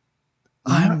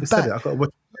 I'm back. Said it. I've got to watch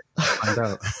it. Find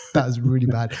out. That's really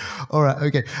bad. All right,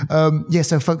 okay. Yeah,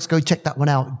 so folks, go check that one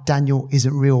out. Daniel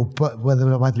Isn't Real, but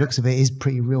whether by the looks of it is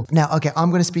pretty real. Now, okay,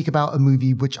 I'm going to speak about a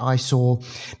movie which I saw.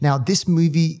 Now, this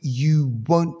movie you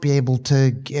won't be able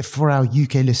to get, for our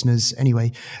UK listeners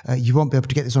anyway, you won't be able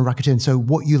to get this on Rakuten. So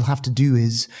what you'll have to do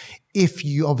is, if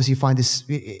you obviously find this,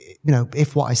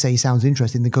 if what I say sounds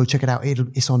interesting, then go check it out.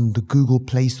 It's on the Google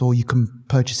Play Store. You can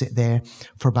purchase it there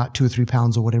for about £2 or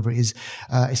 £3 or whatever it is.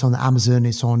 It's on the Amazon,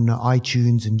 it's on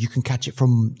iTunes, and you can catch it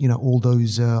from, all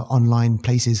those online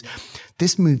places.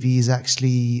 This movie is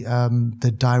actually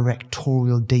the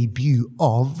directorial debut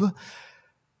of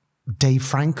Dave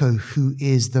Franco, who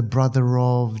is the brother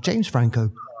of James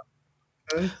Franco.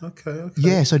 Okay.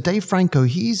 Yeah, so Dave Franco,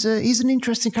 he's an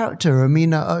interesting character. I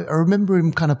mean, I remember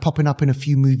him kind of popping up in a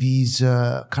few movies,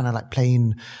 kind of like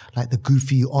playing like the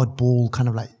goofy oddball, kind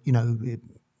of like,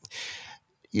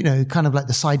 kind of like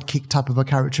the sidekick type of a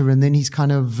character. And then he's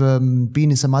kind of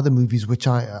been in some other movies, which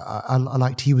I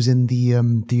liked. He was in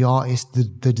the Artist,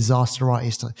 the Disaster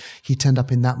Artist. He turned up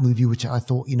in that movie, which I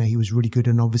thought, he was really good.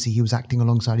 And obviously he was acting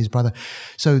alongside his brother.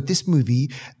 So this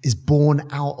movie is born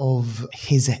out of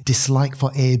his dislike for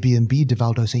Airbnb,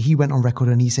 Devaldo. So he went on record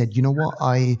and he said, you know what,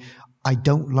 I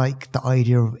don't like the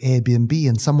idea of Airbnb.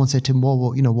 And someone said to him,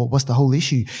 well, what's the whole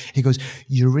issue? He goes,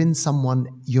 you're in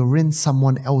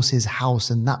someone else's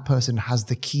house, and that person has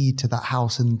the key to that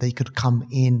house, and they could come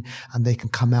in and they can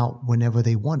come out whenever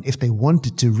they want, if they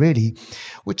wanted to, really,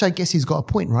 which I guess he's got a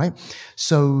point, right?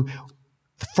 So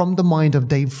from the mind of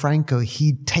Dave Franco,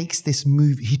 he takes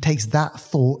that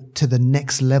thought to the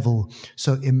next level.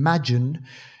 So imagine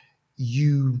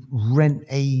you rent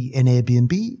an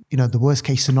Airbnb, the worst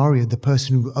case scenario, the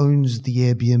person who owns the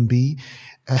Airbnb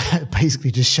basically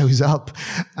just shows up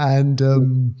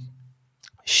and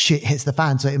shit hits the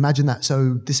fan. So imagine that.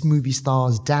 So this movie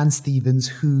stars Dan Stevens,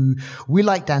 who we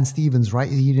like Dan Stevens,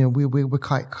 right? We're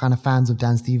quite kind of fans of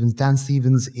Dan Stevens. Dan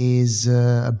Stevens is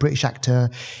a British actor.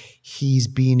 He's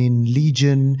been in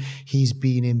Legion. He's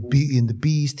been in Beauty and the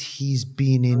Beast. He's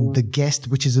been in The Guest,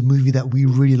 which is a movie that we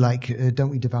really like,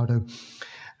 don't we, Devaldo?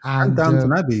 And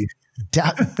Downton Abbey.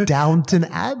 Downton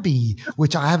Abbey,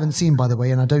 which I haven't seen, by the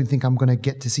way, and I don't think I'm going to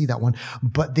get to see that one.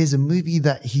 But there's a movie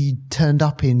that he turned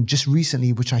up in just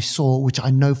recently, which I saw, which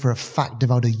I know for a fact,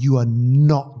 Devaldo, you are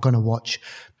not going to watch,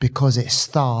 because it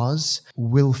stars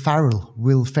Will Ferrell.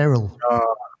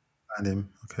 Oh, and him.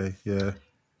 Okay, yeah.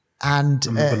 And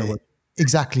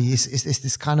exactly, it's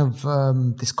this kind of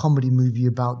this comedy movie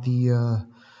about the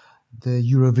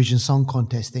Eurovision Song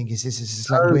Contest thing. It's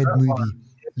like a weird movie.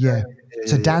 Yeah.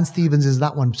 So Dan Stevens is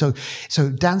that one. So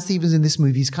Dan Stevens in this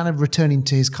movie is kind of returning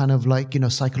to his kind of like,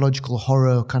 psychological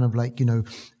horror kind of like,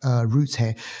 roots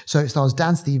here. So it stars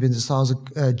Dan Stevens, it stars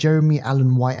Jeremy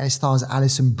Allen White, and it stars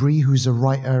Alison Brie, who's a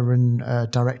writer and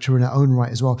director in her own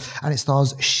right as well. And it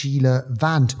stars Sheila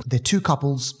Vand. They're two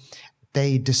couples.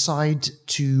 They decide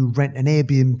to rent an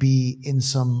Airbnb in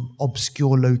some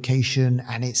obscure location,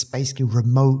 and it's basically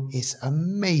remote. It's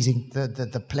amazing.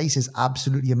 The place is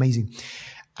absolutely amazing.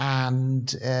 And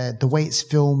the way it's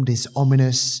filmed is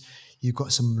ominous. You've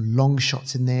got some long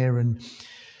shots in there, and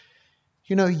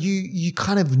you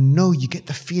kind of you get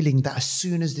the feeling that as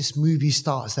soon as this movie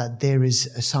starts, that there is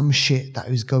some shit that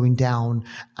is going down.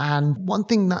 And one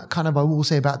thing that kind of I will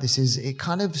say about this is it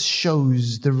kind of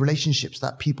shows the relationships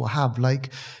that people have.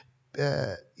 Like,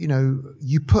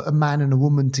 you put a man and a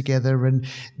woman together and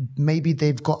maybe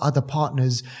they've got other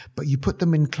partners, but you put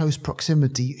them in close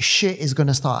proximity, shit is going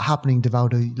to start happening,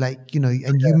 Devaldo.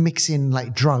 And you mix in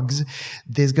like drugs,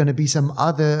 there's going to be some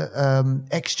other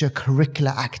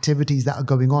extracurricular activities that are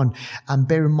going on. And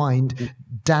bear in mind,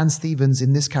 Dan Stevens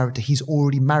in this character, he's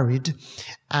already married,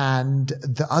 and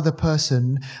the other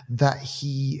person that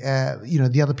he,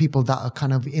 the other people that are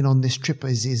kind of in on this trip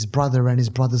is his brother and his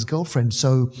brother's girlfriend.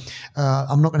 So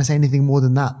I'm not going to say anything more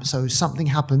than that. So something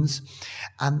happens,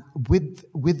 and with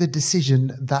the decision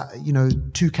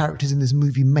that two characters in this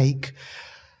movie make,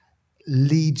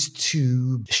 leads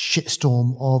to a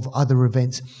shitstorm of other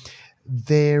events.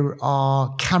 There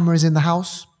are cameras in the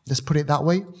house. Let's put it that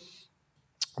way.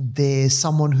 There's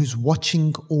someone who's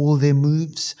watching all their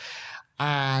moves,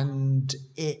 and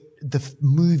the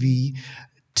movie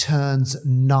turns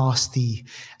nasty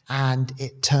and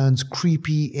it turns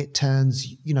creepy. It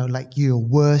turns, like your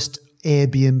worst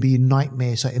Airbnb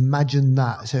nightmare. So imagine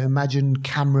that. So imagine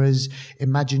cameras,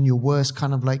 imagine your worst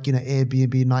kind of like,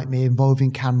 Airbnb nightmare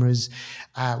involving cameras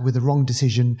with the wrong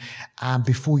decision. And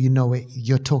before you know it,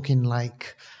 you're talking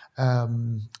like I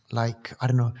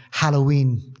don't know,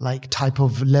 Halloween like type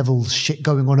of level shit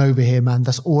going on over here, man.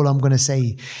 That's all I'm gonna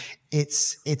say.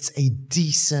 It's a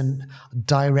decent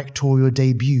directorial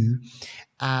debut,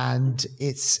 and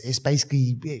it's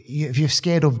basically, if you're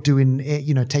scared of doing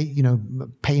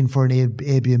paying for an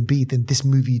Airbnb, then this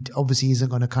movie obviously isn't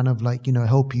going to kind of like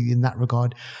help you in that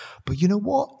regard. But you know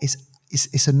what?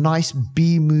 It's a nice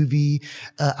B movie,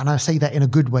 and I say that in a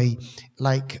good way.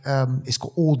 Like it's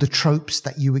got all the tropes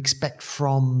that you expect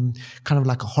from kind of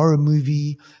like a horror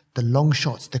movie. The long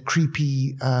shots, the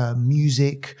creepy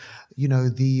music,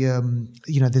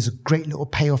 there's a great little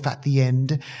payoff at the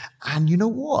end. And you know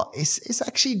what? It's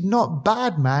actually not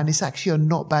bad, man. It's actually a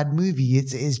not bad movie.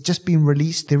 It's just been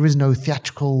released. There is no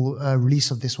theatrical release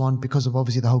of this one because of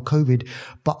obviously the whole COVID.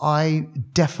 But I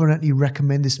definitely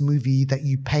recommend this movie that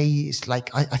you pay. It's like,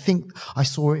 I think I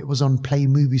saw it was on Play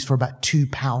Movies for about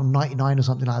 £2.99 or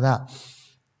something like that.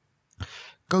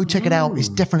 Go check it out. It's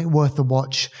definitely worth the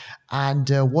watch, and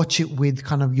watch it with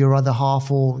kind of your other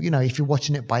half, or if you're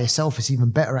watching it by yourself, it's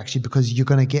even better actually, because you're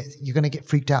gonna get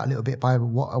freaked out a little bit by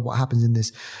what happens in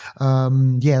this.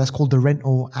 That's called The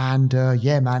Rental, and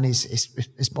man,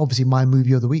 it's obviously my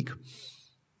movie of the week.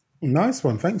 Nice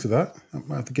one, thanks for that. I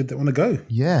might have to give that one a go.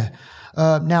 Yeah.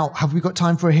 Now, have we got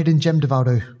time for a hidden gem,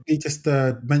 Devaldo? You just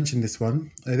mentioned this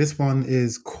one. This one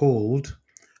is called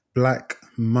Black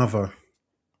Mother.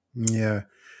 Yeah.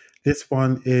 This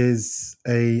one is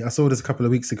I saw this a couple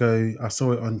of weeks ago. I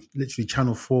saw it on literally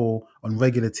Channel 4 on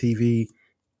regular TV.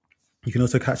 You can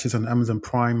also catch this on Amazon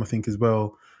Prime, I think, as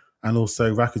well. And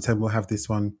also Rakuten will have this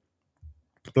one.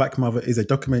 Black Mother is a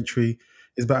documentary.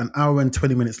 It's about an hour and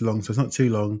 20 minutes long, so it's not too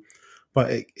long.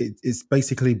 But it's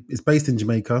based in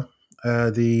Jamaica.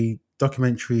 The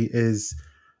documentary is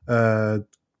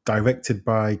directed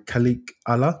by Khalik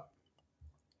Allah.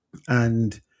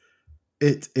 And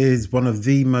it is one of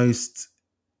the most.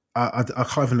 I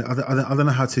can't even. I don't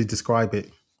know how to describe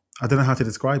it.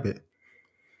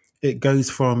 It goes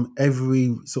from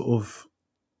every sort of.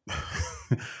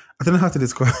 I don't know how to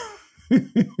describe.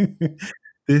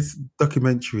 This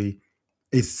documentary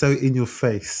is so in your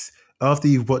face. After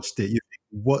you've watched it, you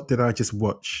think, "What did I just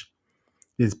watch?"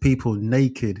 There's people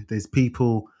naked. There's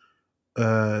people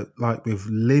like with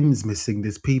limbs missing.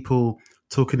 There's people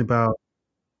talking about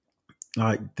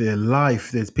like their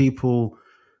life. There's people,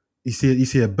 you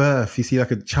see a birth, you see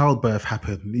like a childbirth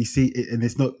happen. You see it, and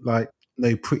it's not like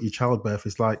no pretty childbirth.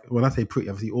 It's like, when I say pretty,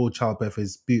 obviously all childbirth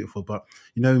is beautiful, but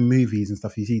in movies and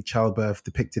stuff, you see childbirth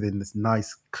depicted in this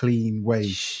nice, clean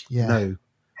way. Yeah. No,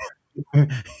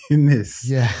 in this,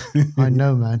 yeah, I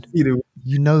know, man.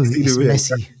 It's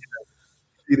messy.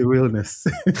 See the realness.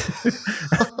 This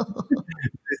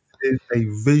is a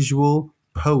visual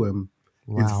poem.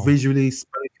 Wow. It's visually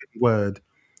spoken word.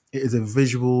 It is a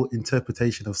visual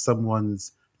interpretation of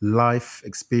someone's life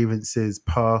experiences,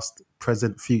 past,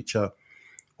 present, future,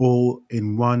 all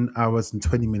in 1 hour and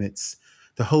 20 minutes.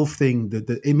 The whole thing,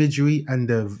 the imagery and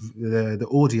the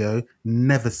audio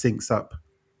never syncs up.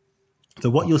 So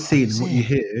what you're seeing and what you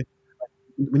hear,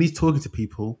 when he's talking to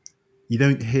people, you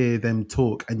don't hear them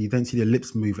talk and you don't see their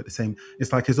lips move at the same.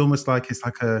 It's like, it's almost like, it's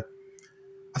like a,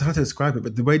 I don't know how to describe it,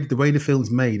 but the way the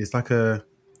film's made, it's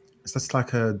just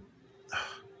like a,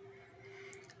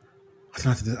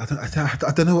 I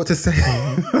don't know what to say.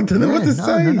 I don't know what to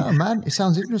say. No, man. It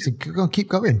sounds interesting. Keep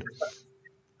going.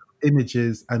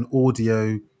 Images and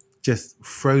audio just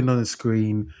thrown on the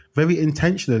screen very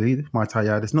intentionally, might I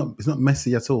add. It's not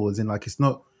messy at all. As in, like, it's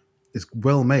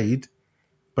well made.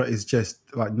 but it's just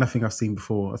like nothing I've seen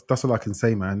before. That's all I can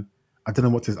say, man. I don't know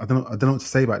what to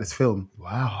say about this film.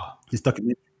 Wow. This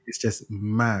documentary is just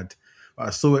mad. I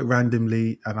saw it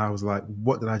randomly and I was like,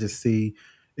 what did I just see?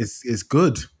 It's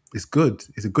good. It's good.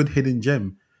 It's a good hidden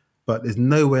gem. But there's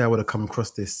no way I would have come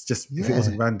across this just if it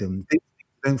wasn't random. Things you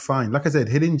don't find. Like I said,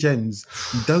 hidden gems,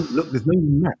 you don't look, there's no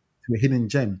map to a hidden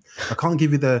gem. I can't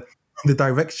give you the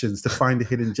directions to find a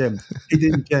hidden gem.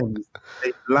 Hidden gems,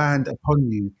 they land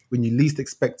upon you when you least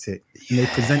expect it. And they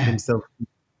present themselves as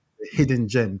a hidden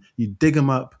gem. You dig them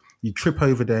up, you trip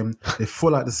over them, they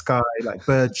fall out the sky like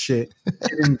bird shit.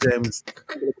 Hidden gems,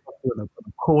 on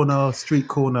a corner, street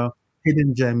corner,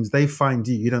 hidden gems, they find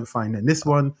you, you don't find them. This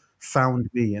one found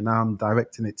me and now I'm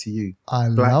directing it to you. I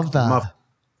love that. Mother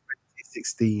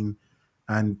 2016,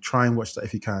 and try and watch that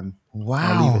if you can. Wow.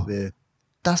 I'll leave it there.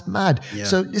 That's mad. Yeah.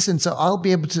 So listen, so I'll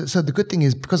be able to, so the good thing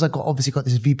is because I obviously got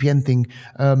this VPN thing,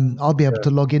 I'll be able to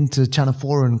log into Channel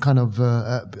 4 and kind of,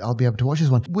 I'll be able to watch this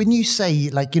one. When you say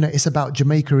like, you know, it's about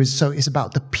Jamaica, it's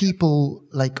about the people,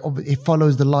 like it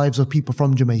follows the lives of people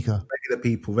from Jamaica.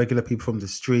 Regular people from the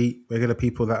street, regular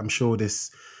people that I'm sure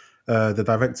the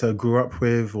director grew up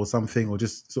with or something, or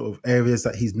just sort of areas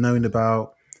that he's known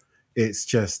about. It's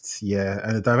just,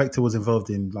 and the director was involved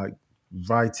in like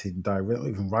not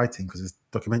even writing because it's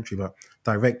documentary, but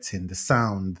directing, the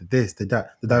sound, this, the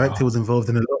that. The director was involved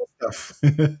in a lot of stuff.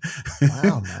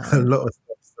 Wow, man. A lot of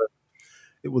stuff. So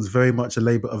it was very much a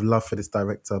labor of love for this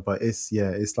director, but it's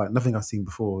like nothing I've seen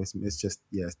before. It's just,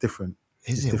 it's different.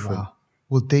 Is it? Different. Wow.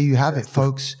 Well, there you have it,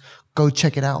 folks. Go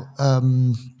check it out.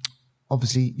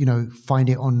 Obviously, you know, find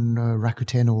it on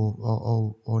Rakuten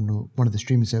or on one of the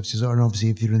streaming services. And obviously,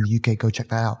 if you're in the UK, go check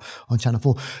that out on Channel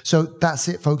 4. So that's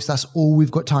it, folks. That's all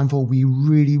we've got time for. We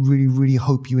really, really, really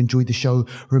hope you enjoyed the show.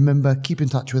 Remember, keep in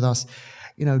touch with us.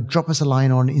 You know, drop us a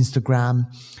line on Instagram.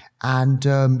 And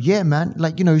man,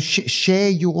 like, you know, share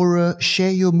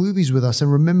your movies with us.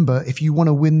 And remember, if you want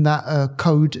to win that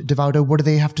code, Divaldo, what do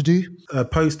they have to do?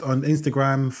 Post on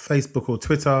Instagram, Facebook, or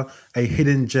Twitter a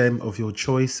hidden gem of your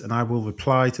choice, and I will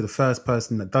reply to the first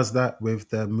person that does that with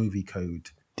the movie code.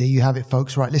 There you have it,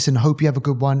 folks. Right, listen, hope you have a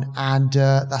good one, and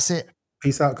that's it.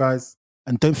 Peace out, guys.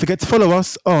 And don't forget to follow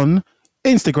us on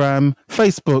Instagram,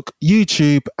 Facebook,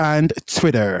 YouTube, and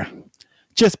Twitter.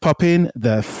 Just pop in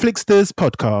the Flixters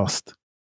Podcast.